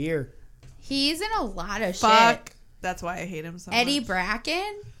Rookie of the Year. He's in a lot of Fuck. shit. That's why I hate him so Eddie much.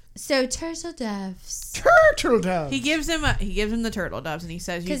 Bracken. So turtle doves. Turtle doves. He gives him the turtle doves and he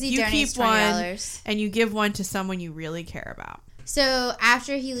says you, 'Cause he you donates keep one $20. and you give one to someone you really care about. So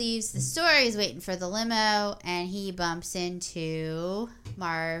after he leaves the store, he's waiting for the limo, and he bumps into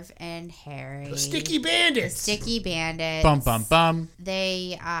Marv and Harry. The Sticky Bandits. Sticky Bandits. Bum, bum, bum.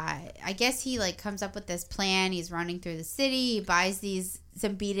 They, I guess he like comes up with this plan. He's running through the city. He buys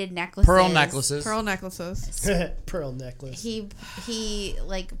some beaded necklaces. Pearl necklaces. Pearl necklaces. Pearl necklace. He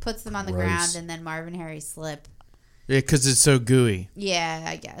like puts them on the Gross. ground, and then Marv and Harry slip. Yeah, because it's so gooey. Yeah,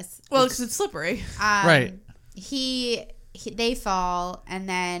 I guess. Well, because it's slippery. Right. They fall, and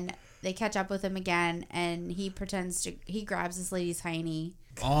then they catch up with him again, and he grabs this lady's hiney.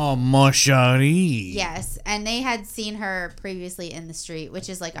 Oh, Moshari. Yes, and they had seen her previously in the street, which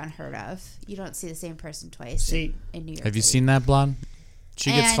is like unheard of. You don't see the same person twice in New York. Have you seen that blonde?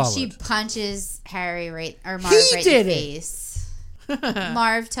 She gets and followed. she punches Harry Marv He right did in the it. face.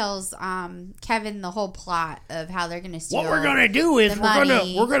 Marv tells Kevin the whole plot of how they're going to steal. What we're gonna do is the we're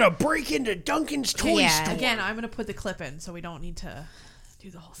money. gonna break into Duncan's toy Yeah. store. Again, I'm going to put the clip in so we don't need to do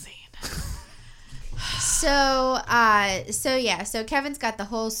the whole scene. So Kevin's got the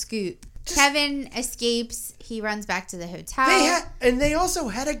whole scoop. Kevin escapes. He runs back to the hotel. They also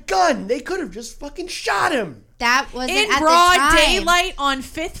had a gun. They could have just fucking shot him. That wasn't In at broad the time. daylight on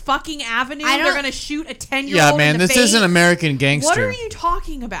 5th fucking Avenue, I they're don't- going to shoot a 10-year-old Yeah, in man, the this face? isn't American Gangster. What are you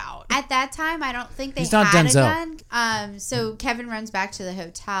talking about? At that time, I don't think they He's not had Denzel. a gun. So Kevin runs back to the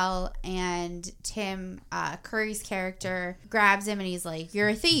hotel, and Tim Curry's character grabs him, and he's like, "You're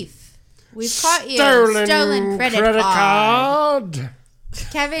a thief. We've caught you. Stolen credit card."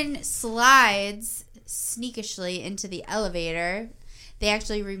 Kevin slides sneakishly into the elevator. They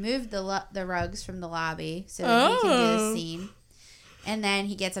actually removed the rugs from the lobby so that he can do the scene. And then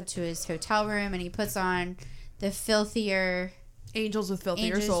he gets up to his hotel room and he puts on the filthier Angels with Filthier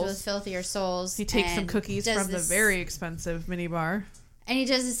Angels Souls. with Filthier Souls. He takes some and cookies does from the this- very expensive minibar. And he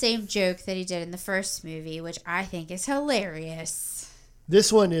does the same joke that he did in the first movie, which I think is hilarious.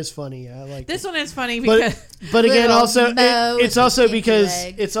 This one is funny. I like This it. one is funny because But again, Little also Mo it's with also the because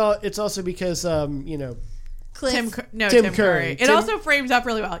leg. it's also because you know, Cliff. Tim Curry. Curry. It Tim- also frames up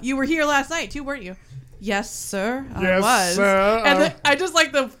really well. You were here last night too, weren't you? Yes, sir. I Yes, was. sir. And I just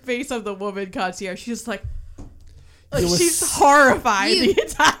like the face of the woman concierge. She's like was- she's horrified You- the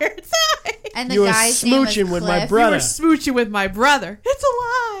entire time. And the You were guy's name was smooching with my Cliff. brother. You were smooching with my brother. It's a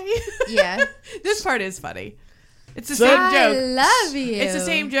lie. Yeah. This part is funny. It's the So- same I joke. love you. It's the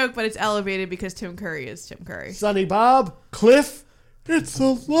same joke, but it's elevated because Tim Curry is Tim Curry. Sonny Bob, Cliff, it's a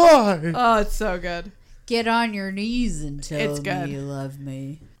lie. Oh, it's so good. Get on your knees and tell It's good. me you love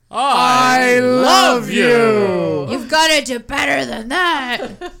me. I love you. You've got to do better than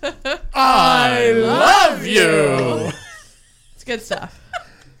that. I love you. It's good stuff.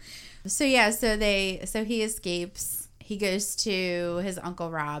 So he escapes. He goes to his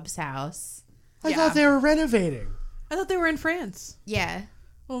Uncle Rob's house. I thought they were renovating. I thought they were in France. Yeah.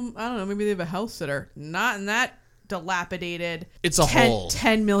 Well, I don't know. Maybe they have a house sitter. Not in that dilapidated. It's a hole.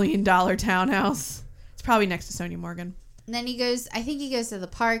 $10 million townhouse. It's probably next to Sonia Morgan. And then he goes to the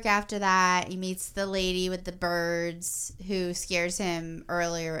park after that. He meets the lady with the birds who scares him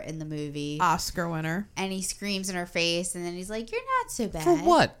earlier in the movie. Oscar winner. And he screams in her face, and then he's like, "You're not so bad." For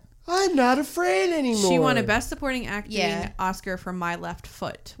what? I'm not afraid anymore. She won a Best Supporting Acting Yeah. Oscar for My Left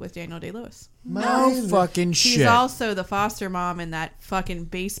Foot with Daniel Day-Lewis. No fucking She's shit. also the foster mom in that fucking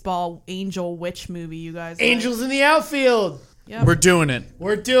baseball angel witch movie you guys like. Angels in the outfield. Yep. We're doing it.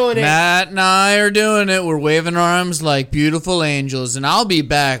 We're doing it. Matt and I are doing it. We're waving our arms like beautiful angels, and I'll be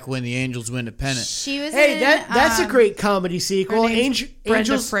back when the Angels win a pennant. She was Hey, in, that's a great comedy sequel. Her name's Brenda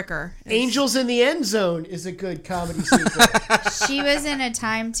Angels, Fricker. Angels in the End Zone is a good comedy sequel. She was in A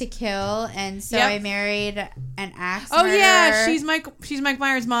Time to Kill, and So Yep. I Married an Axe Oh Murderer. yeah, she's Mike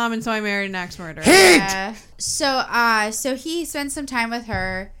Myers' mom, and So I Married an Axe Murderer. Yeah. So he spends some time with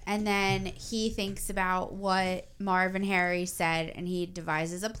her, and then he thinks about what Marv and Harry said, and he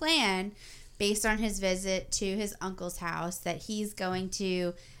devises a plan based on his visit to his uncle's house that he's going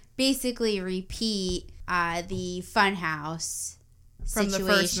to basically repeat the funhouse From the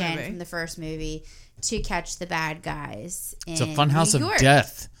first situation movie. from the first movie to catch the bad guys. It's a in funhouse New of York.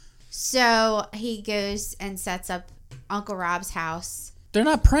 death. So he goes and sets up Uncle Rob's house, They're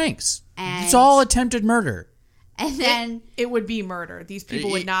not pranks. And- It's all attempted murder. and then It would be murder. These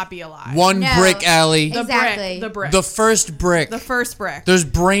people would not be alive. One No. brick alley. The Exactly. brick. The brick. The first brick. The first brick. There's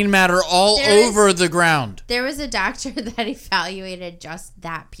brain matter all There is- over the ground. there was a doctor that evaluated just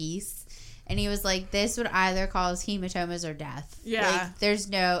that piece, and he was like, this would either cause hematomas or death. Yeah. Like, there's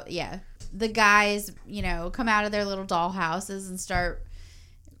no, yeah. The guys, come out of their little doll houses and start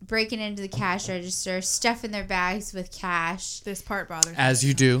breaking into the cash register, stuffing their bags with cash. This part bothers me. As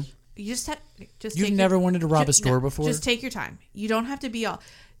you do. You just You've take never your- wanted to rob a ju- store no, before? Just take your time. You don't have to be all.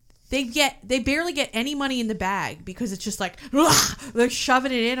 They barely get any money in the bag because it's just like ugh, they're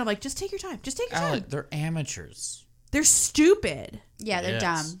shoving it in. I'm like, just take your time. Just take your time. Alec, they're amateurs. They're stupid. Yeah, they're Yes.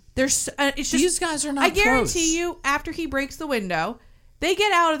 dumb. It's just These guys are not I guarantee pros. you, after he breaks the window, they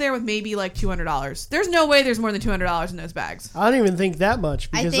get out of there with maybe like $200. There's no way there's more than $200 in those bags. I don't even think that much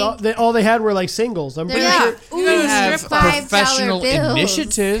because think- all they had were like singles. I'm pretty They're sure. like, You ooh, have Have $5 professional bills.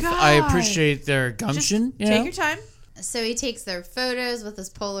 initiative. I God. appreciate their Just gumption. you take know? your time. So he takes their photos with his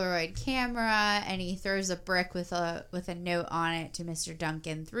Polaroid camera, and he throws a brick with a note on it to Mr.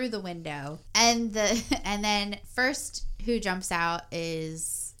 Duncan through the window. And then first who jumps out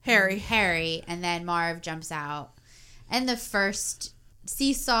is Harry, and then Marv jumps out, and the first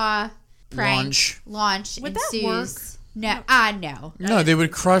seesaw prank launch Would ensues. that work? No, no. No, they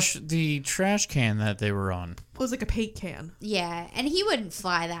would crush the trash can that they were on. It was like a paint can. Yeah, and he wouldn't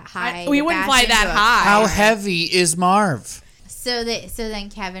fly that high. We to wouldn't bash fly that into a high. How car. heavy is Marv? So then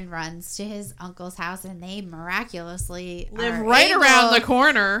Kevin runs to his uncle's house, and they miraculously Live are right able- around the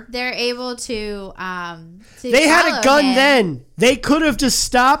corner. They're able to They had follow a gun him. then. They could have just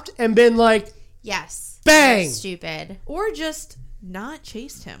stopped and been like, Yes. Bang! They're stupid. Or just not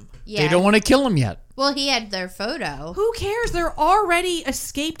chased him. Yeah. They don't want to kill him yet. Well, he had their photo. Who cares? They're already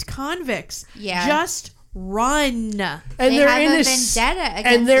escaped convicts. Yeah. Just run. and They they're have in a a vendetta against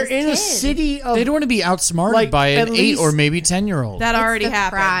and they're this in a kid. city of They don't want to be outsmarted Like, by an at 8 least- or maybe 10-year-old. That It's already the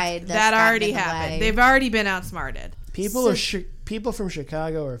happened. pride that's That gotten already in the happened. way. They've already been outsmarted. people people from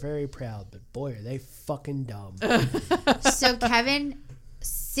Chicago are very proud, but boy, are they fucking dumb. So Kevin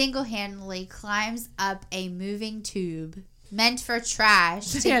single-handedly climbs up a moving tube meant for trash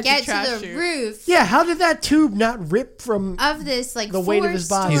to Yeah, it's a get trash to the chute. roof Yeah, how did that tube not rip from of this like The weight of his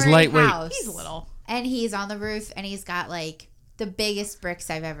body. He's four-story lightweight. house. He's little. And he's on the roof, and he's got like the biggest bricks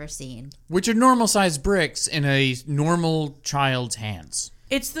I've ever seen. Which are normal-sized bricks in a normal child's hands.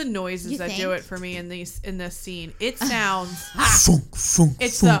 It's the noises You that think? do it for me in this scene. It sounds. Funk, funk,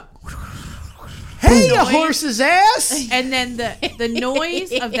 It's funk. the. Hey, you noise. horse's ass! And then the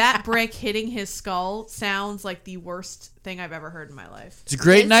noise of that brick hitting his skull sounds like the worst thing I've ever heard in my life. It's a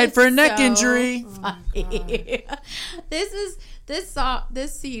great This night is for a neck so injury. funny.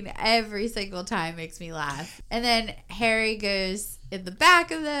 This scene every single time makes me laugh. And then Harry goes in the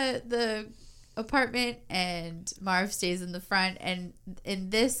back of the apartment, and Marv stays in the front. And in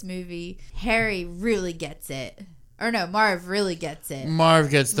this movie, Harry really gets it. Or no, Marv really gets it.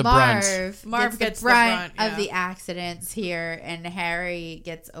 Marv gets the brunt. Marv gets gets the the brunt brunt, of yeah. the accidents here, and Harry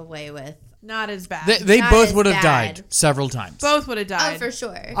gets away with. Not as bad. They Not both as would have bad. died several times. Both would have Oh, died. for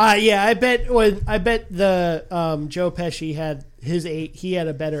sure. Yeah, I bet the Joe Pesci had he had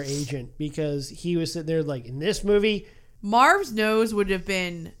a better agent because he was sitting there like in this movie. Marv's nose would have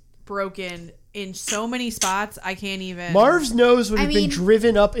been broken in so many spots. I can't even. Marv's nose would have mean- been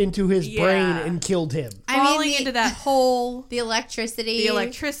driven up into his Yeah. brain and killed him. falling into that hole. The electricity. The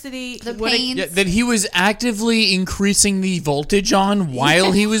electricity. The would've- pain. Yeah, that he was actively increasing the voltage on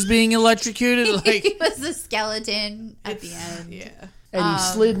while he was being electrocuted. He Like, was the skeleton at the end. Yeah. And he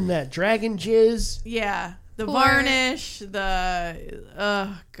slid in that dragon jizz. Yeah. The Poor- varnish. The.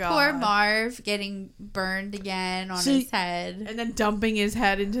 Oh, God. Poor Marv getting burned again on See- his head. And then dumping his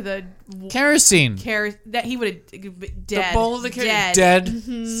head into the. kerosene. That he would have been dead. The bowl of the dead. dead.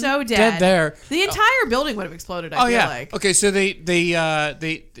 So dead. Dead there. The entire building would have exploded. I Oh feel yeah. like. Okay, so they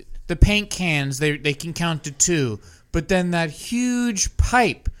the paint cans they can count to 2, but then that huge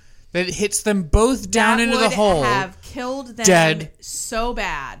pipe that hits them both down That into the would hole. have killed them Dead. so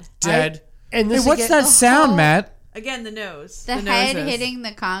bad. Dead. And Hey, this what's again- that sound, whole- Matt? Again, the nose. The the head noses. hitting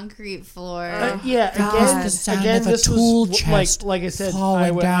the concrete floor. Yeah, the sound again, of a this tool was chest like I said,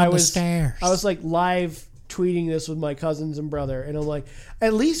 falling down I the was stairs. I was like live tweeting this with my cousins and brother, and I'm like,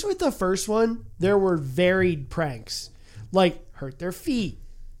 at least with the first one, there were varied pranks, like hurt their feet,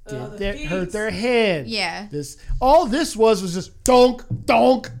 hurt their hand. Yeah. This was just donk,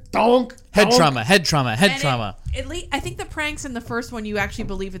 donk, donk, Head donk. trauma. Head trauma. Head And trauma. At least, I think the pranks in the first one, you actually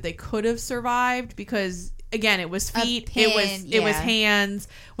believe that they could have survived because, again, it was feet, it was pin, hands.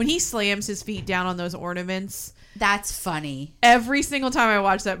 When he slams his feet down on those ornaments, That's funny. every single time I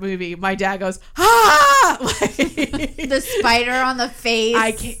watch that movie, my dad goes, "Ah!" Like, The spider on the face.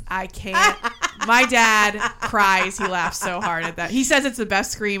 I can't. My dad cries. He laughs so hard at that. He says it's the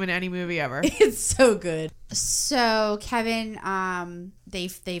best scream in any movie ever. It's so good. So Kevin, they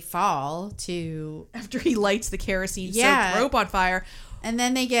fall to, After he lights the kerosene Yeah. soaked rope on fire, and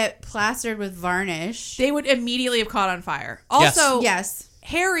then they get plastered with varnish. they would immediately have caught on fire. Also, Yes.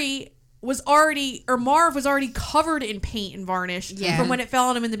 Harry was already, or Marv was already covered in paint and varnish Yeah. from when it fell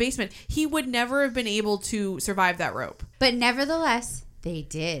on him in the basement. He would never have been able to survive that rope. But nevertheless, they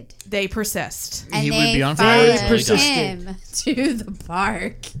did. They persist. And He would they be on fire followed until he him to the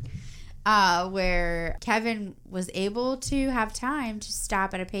park, where Kevin was able to have time to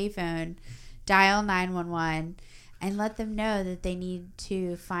stop at a payphone, dial 911, and let them know that they need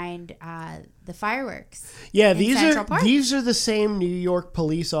to find the fireworks. Yeah, in these Central are Park. these are the same New York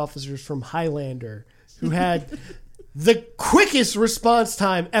police officers from Highlander who had the quickest response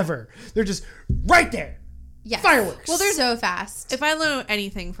time ever. They're just right there. Yes. Fireworks. Well, they're so fast. If I learn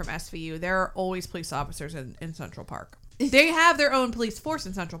anything from SVU, there are always police officers in Central Park. They have their own police force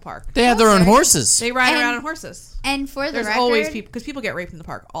in Central Park. They have their own horses. They ride And- around on horses. And for the There's record, always people, because people get raped in the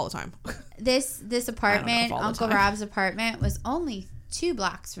park all the time. this apartment, all the Uncle time. Rob's apartment, was only 2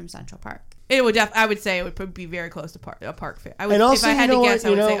 blocks from Central Park. It would. I would say it would be very close to a park fair. I would, And also, if I had you know to guess,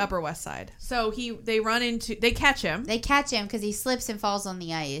 what, I would say know- Upper West Side. So they catch him, They catch him because he slips and falls on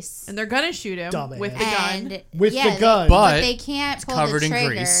the ice. and they're gonna shoot him Dumbass. with the gun. And With the yeah, gun. but But they can't pull covered the in trigger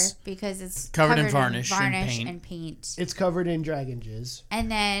grease. because it's Covered in varnish and paint. and paint. It's covered in dragon jizz.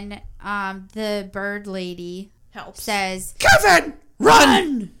 And then the bird lady Helps. says, Kevin,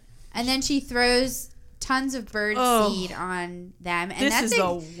 run! and then she throws tons of bird Oh. seed on them. And This that's is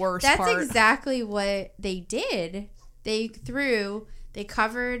the worst That's part. exactly what they did. They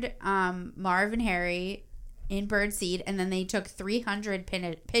covered Marv and Harry in bird seed, and then they took 300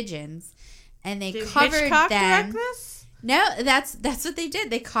 pigeons, and they Did covered Hitchcock them. direct this? No, that's what they did.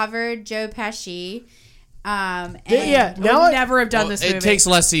 They covered Joe Pesci. And Yeah, I now would I, never have done Well, this it movie. takes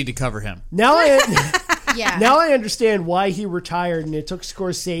less seed to cover him. now I yeah. now I understand why he retired, and it took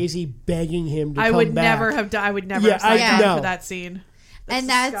Scorsese begging him to I come would back. never have done. I would never Yeah, have signed I on know. for that scene. and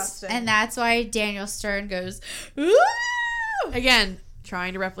disgusting. that's why Daniel Stern goes, ooh! Again,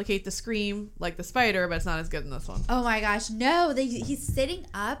 trying to replicate the scream like the spider, but it's not as good in this one. Oh my gosh, no! He's sitting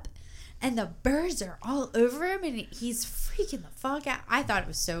up, and the birds are all over him, and he's freaking the fuck out. I thought it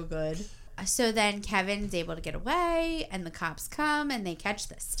was so good. So then Kevin's able to get away, and the cops come, and they catch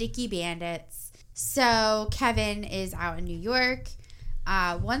the sticky bandits. So Kevin is out in New York.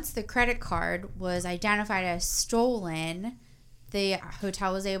 Once the credit card was identified as stolen, the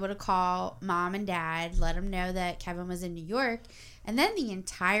hotel was able to call mom and dad, let them know that Kevin was in New York, and then the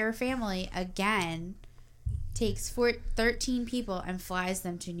entire family again takes 13 people and flies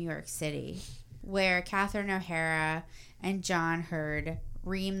them to New York City, where Catherine O'Hara and John Hurd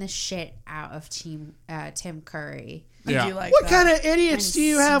ream the shit out of Tim Curry. I do like What that. kind of idiots And do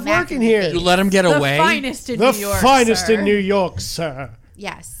you have smack working him in the here? You let him get The away. finest in The New York, finest sir. in New York, sir.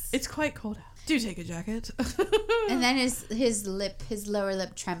 Yes. It's quite cold out. Do take a jacket. And then his lower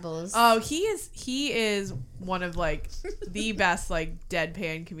lip trembles. Oh, he is one of like the best like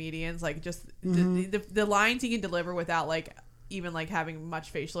deadpan comedians. Like just the lines he can deliver without like even like having much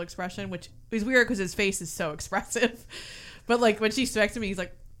facial expression, which is weird because his face is so expressive. But like when she speaks to me, he's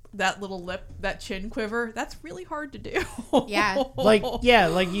like that little lip, that chin quiver. That's really hard to do. Yeah.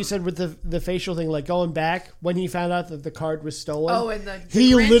 Like you said with the facial thing, like going back when he found out that the card was stolen. Oh, and the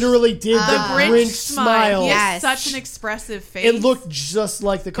he Grinch- literally did the Grinch Grinch smile. smile. He Yes. has such an expressive face. It looked just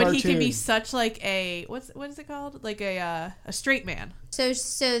like the but cartoon. he can be such like a what is it called? Like a straight man. So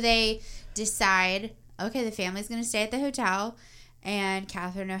they decide, okay, the family's going to stay at the hotel, and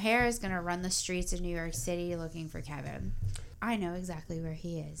Catherine O'Hara is going to run the streets of New York City looking for Kevin. I know exactly where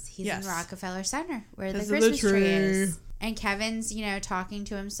he is. He's Yes. in Rockefeller Center, where the Because of the Christmas tree tree. is. And Kevin's, talking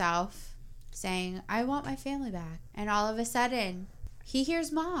to himself, saying, I want my family back. And all of a sudden, he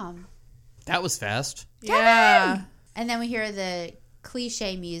hears Mom. That was fast. Yeah. And then we hear the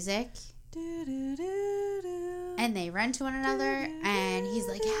cliche music. And they run to one another, and he's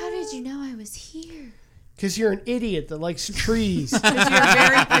like, how did you know I was here? Because you're an idiot that likes trees. Because you're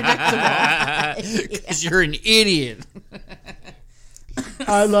very predictable. Because you're an idiot.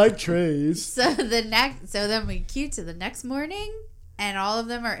 I like trees. So then we cue to the next morning, and all of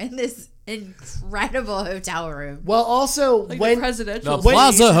them are in this incredible hotel room. Well, also Like when the presidential The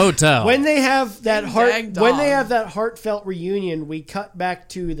Plaza Hotel. when they have that Dang dog. heartfelt reunion, we cut back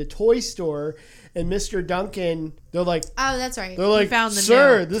to the toy store, and Mr. Duncan, they're like, Oh, that's right. found the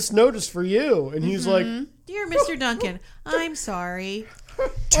 "Sir, note. this note is for you," and he's like, Dear Mr. Duncan, I'm sorry.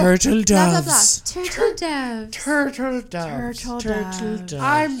 Turtle Blah, blah, blah. doves. Turtle doves. "Turtle doves, Turtle doves.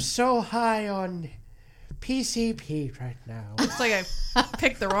 I'm so high on PCP right now." It's like I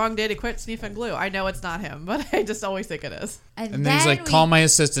picked the wrong day to quit sniffing glue. I know it's not him, but I just always think it is. And then he's like, call my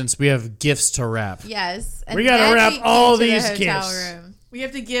assistants. We have gifts to wrap. Yes. And We gotta then wrap we all cue to the these hotel gifts. room. We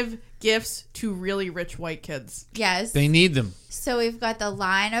have to give gifts to really rich white kids. Yes. They need them. So we've got the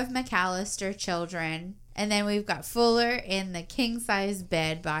line of McAllister children, and then we've got Fuller in the king-size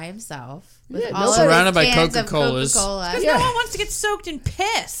bed by himself. With Yeah, all of surrounded his by cans of Coca-Colas. Coca-Cola. Because Yeah. no one wants to get soaked in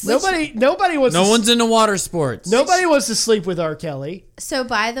piss. Nobody wants. No to, one's into water sports. Nobody wants to sleep with R. Kelly. So,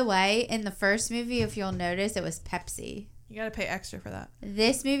 by the way, in the first movie, if you'll notice, it was Pepsi. You got to pay extra for that.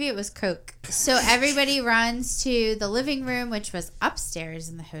 This movie, it was Coke. So everybody runs to the living room, which was upstairs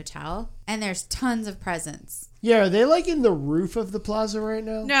in the hotel, and there's tons of presents. Yeah, are they like in the roof of the plaza right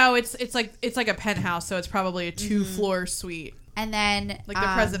now? No, it's like a penthouse, so it's probably a 2-floor suite, And then, like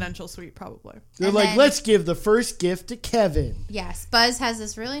the presidential suite, probably. They're and like, then- let's give the first gift to Kevin. yes, Buzz has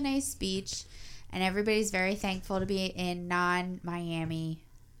this really nice speech, and everybody's very thankful to be in non-Miami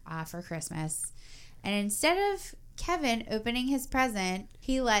for Christmas. And instead of Kevin opening his present,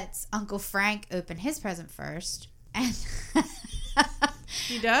 he lets Uncle Frank open his present first. And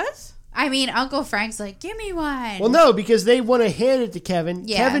He does? I mean, Uncle Frank's like, give me one. Well, no, because they want to hand it to Kevin.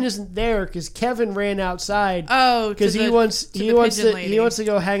 Yeah. Kevin isn't there because Kevin ran outside. Oh, because he wants to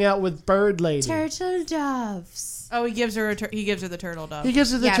go hang out with Bird Lady. Turtle doves. Oh, he gives her the turtle dove. He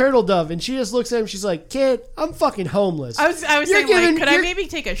gives her the turtle dove, and she just looks at him. She's like, "Kid, I'm fucking homeless." I was saying, like, could I maybe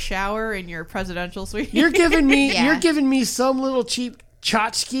take a shower in your presidential suite? You're giving me Yeah. you're giving me some little cheap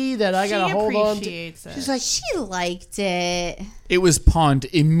tchotchke that I gotta hold on to. appreciates it. She's like, She liked it. It was pawned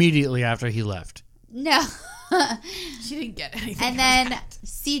immediately after he left. No. She didn't get anything. And then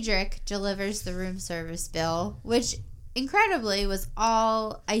Cedric delivers the room service bill, which incredibly was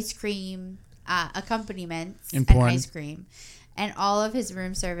all ice cream accompaniments And and porn. ice cream. And all of his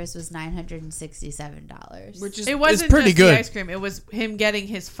room service was $967. Which is it wasn't pretty just good. the ice cream. It was him getting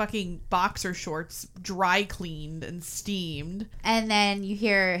his fucking boxer shorts dry cleaned and steamed. And then you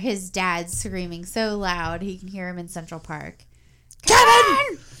hear his dad screaming so loud he can hear him in Central Park.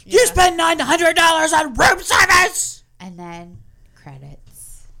 Kevin, you spent $900 on room service. And then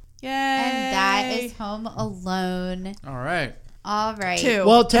credits. Yay! And that is Home Alone. All right. All right. Two.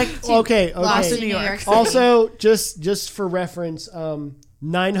 well, okay. Lost in New York City. Also, just for reference,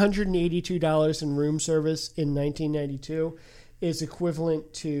 $982 in room service in 1992 is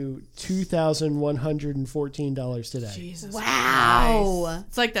equivalent to $2,114 today. Jesus Wow. Christ.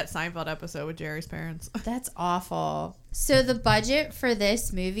 It's like that Seinfeld episode with Jerry's parents. That's awful. So the budget for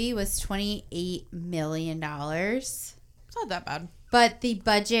this movie was $28 million. It's not that bad. But the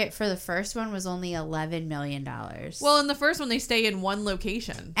budget for the first one was only $11 million. Well, in the first one, they stay in one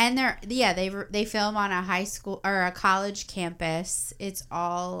location. And they film on a high school or a college campus. It's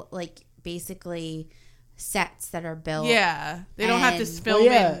all like basically sets that are built. Yeah, they don't have to And-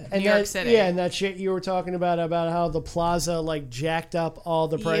 film in New York City. Yeah, and that shit you were talking about how the plaza like jacked up all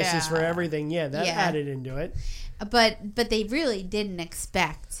the prices for Yeah. everything. Yeah, that Yeah. added into it. But they really didn't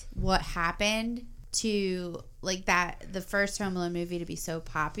expect what happened to like that the first Home Alone movie to be so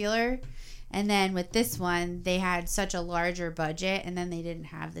popular. And then with this one, they had such a larger budget, and then they didn't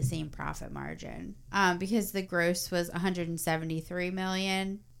have the same profit margin because the gross was $173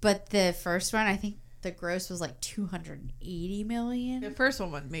 million. But the first one, I think the gross was like $280 million. The first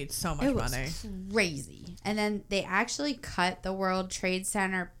one made so much It was money. crazy. And then they actually cut the World Trade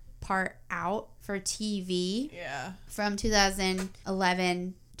Center part out for TV Yeah. from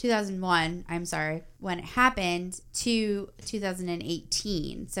 2001, I'm sorry, when it happened to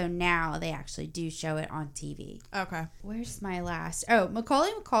 2018. So now they actually do show it on TV. Okay. Where's my last? Oh,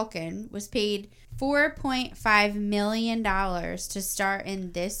 Macaulay Culkin was paid $4.5 million to star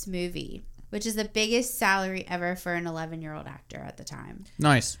in this movie, which is the biggest salary ever for an 11-year-old actor at the time.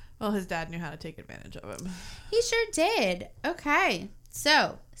 Nice. Well, his dad knew how to take advantage of him. He sure did. Okay.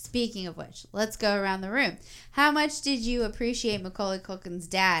 So, speaking of which, let's go around the room. How much did you appreciate Macaulay Culkin's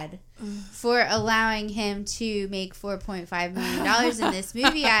dad for allowing him to make $4.5 million in this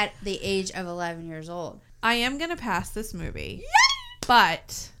movie at the age of 11 years old? I am going to pass this movie.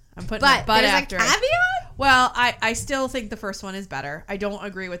 But I'm putting But a but there's after a it. caveat? Well, I still think the first one is better. I don't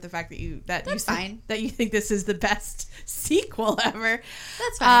agree with the fact that you fine. that you think this is the best sequel ever.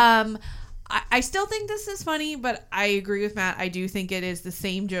 That's fine. I still think this is funny, but I agree with Matt. I do think it is the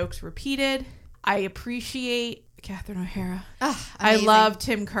same jokes repeated. I appreciate Catherine O'Hara. I amazing. love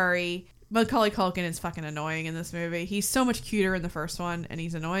Tim Curry. Macaulay Culkin is fucking annoying in this movie. He's so much cuter in the first one, and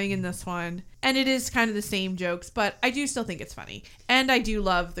he's annoying in this one. And it is kind of the same jokes, but I do still think it's funny. And I do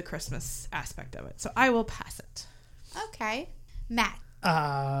love the Christmas aspect of it. So I will pass it. Okay. Matt,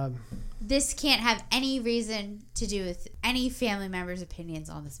 Um, this can't have any reason to do with any family member's opinions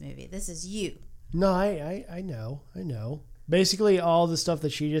on this movie. This is you. no, I know. Basically, all the stuff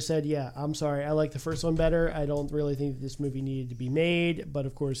that she just said, yeah, I'm sorry. I like the first one better. I don't really think that this movie needed to be made. But,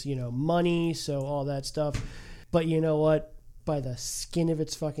 of course, money, so all that stuff. But you know what? By the skin of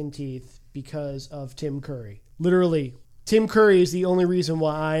its fucking teeth, because of Tim Curry. Literally, Tim Curry is the only reason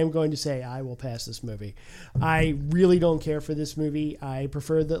why I am going to say I will pass this movie. I really don't care for this movie. I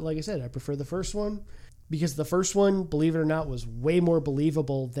prefer like I said, I prefer the first one. Because the first one, believe it or not, was way more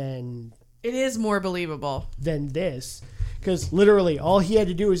believable than It is more believable. this. Because literally, all he had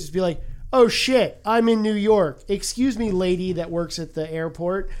to do was just be like, oh shit, I'm in New York. Excuse me, lady that works at the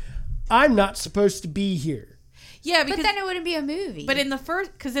airport. I'm not supposed to be here. Yeah, because But then it wouldn't be a movie. But in the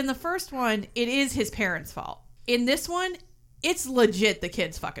first one, it is his parents' fault. In this one, it's legit the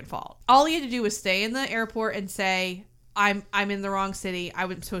kid's fucking fault. All he had to do was stay in the airport and say, I'm in the wrong city. I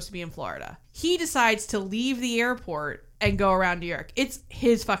was supposed to be in Florida. He decides to leave the airport and go around New York. It's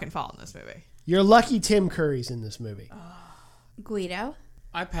his fucking fault in this movie. You're lucky Tim Curry's in this movie. Guido?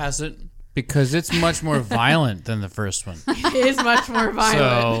 I pass it. Because it's much more violent than the first one. It is much more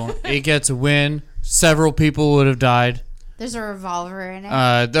violent. So it gets a win. Several people would have died. There's a revolver in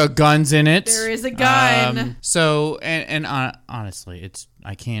it. The gun's in it. There is a gun. Honestly, it's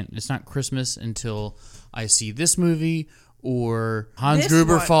not Christmas until I see this movie or Hans This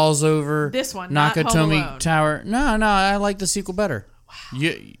Gruber one. falls over. This one, not Home Nakatomi Alone. Tower. No, I like the sequel better.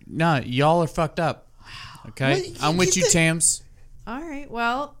 Wow. Y'all are fucked up. Okay, I'm with you, Tams. All right.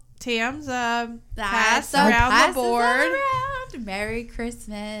 Well, Tams, pass That's around the board. Around. Merry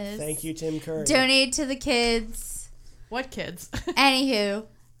Christmas. Thank you, Tim Curry. Donate to the kids. What kids? Anywho,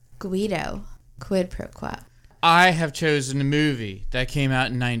 Guido, quid pro quo. I have chosen a movie that came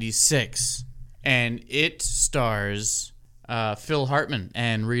out in '96, and it stars Phil Hartman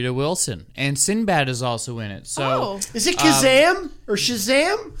and Rita Wilson, and Sinbad is also in it. So, is it Kazam or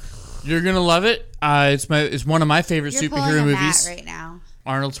Shazam? You're gonna love it. It's one of my favorite You're superhero pulling a movies. Matt right now.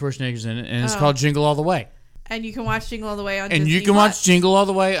 Arnold Schwarzenegger's in it, and it's called Jingle All the Way. And you can watch Jingle All the Way on And Disney you can Plus. watch Jingle All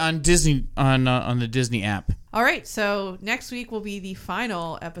the Way on Disney on the Disney app. All right, so next week will be the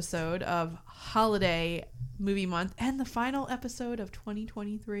final episode of Holiday Movie Month and the final episode of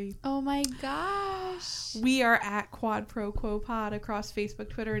 2023. Oh my gosh. We are at Quad Pro Quo Pod across Facebook,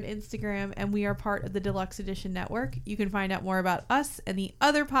 Twitter, and Instagram, and we are part of the Deluxe Edition Network. You can find out more about us and the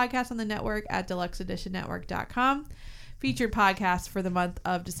other podcasts on the network at deluxeeditionnetwork.com. Featured podcasts for the month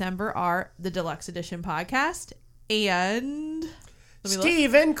of December are the Deluxe Edition Podcast and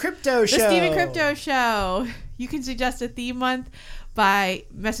Steve and Crypto Show. The Steve and Crypto Show. You can suggest a theme month by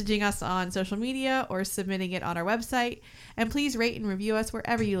messaging us on social media or submitting it on our website. And please rate and review us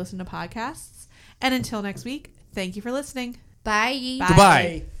wherever you listen to podcasts. And until next week, thank you for listening. Bye.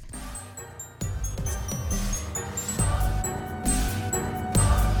 Goodbye.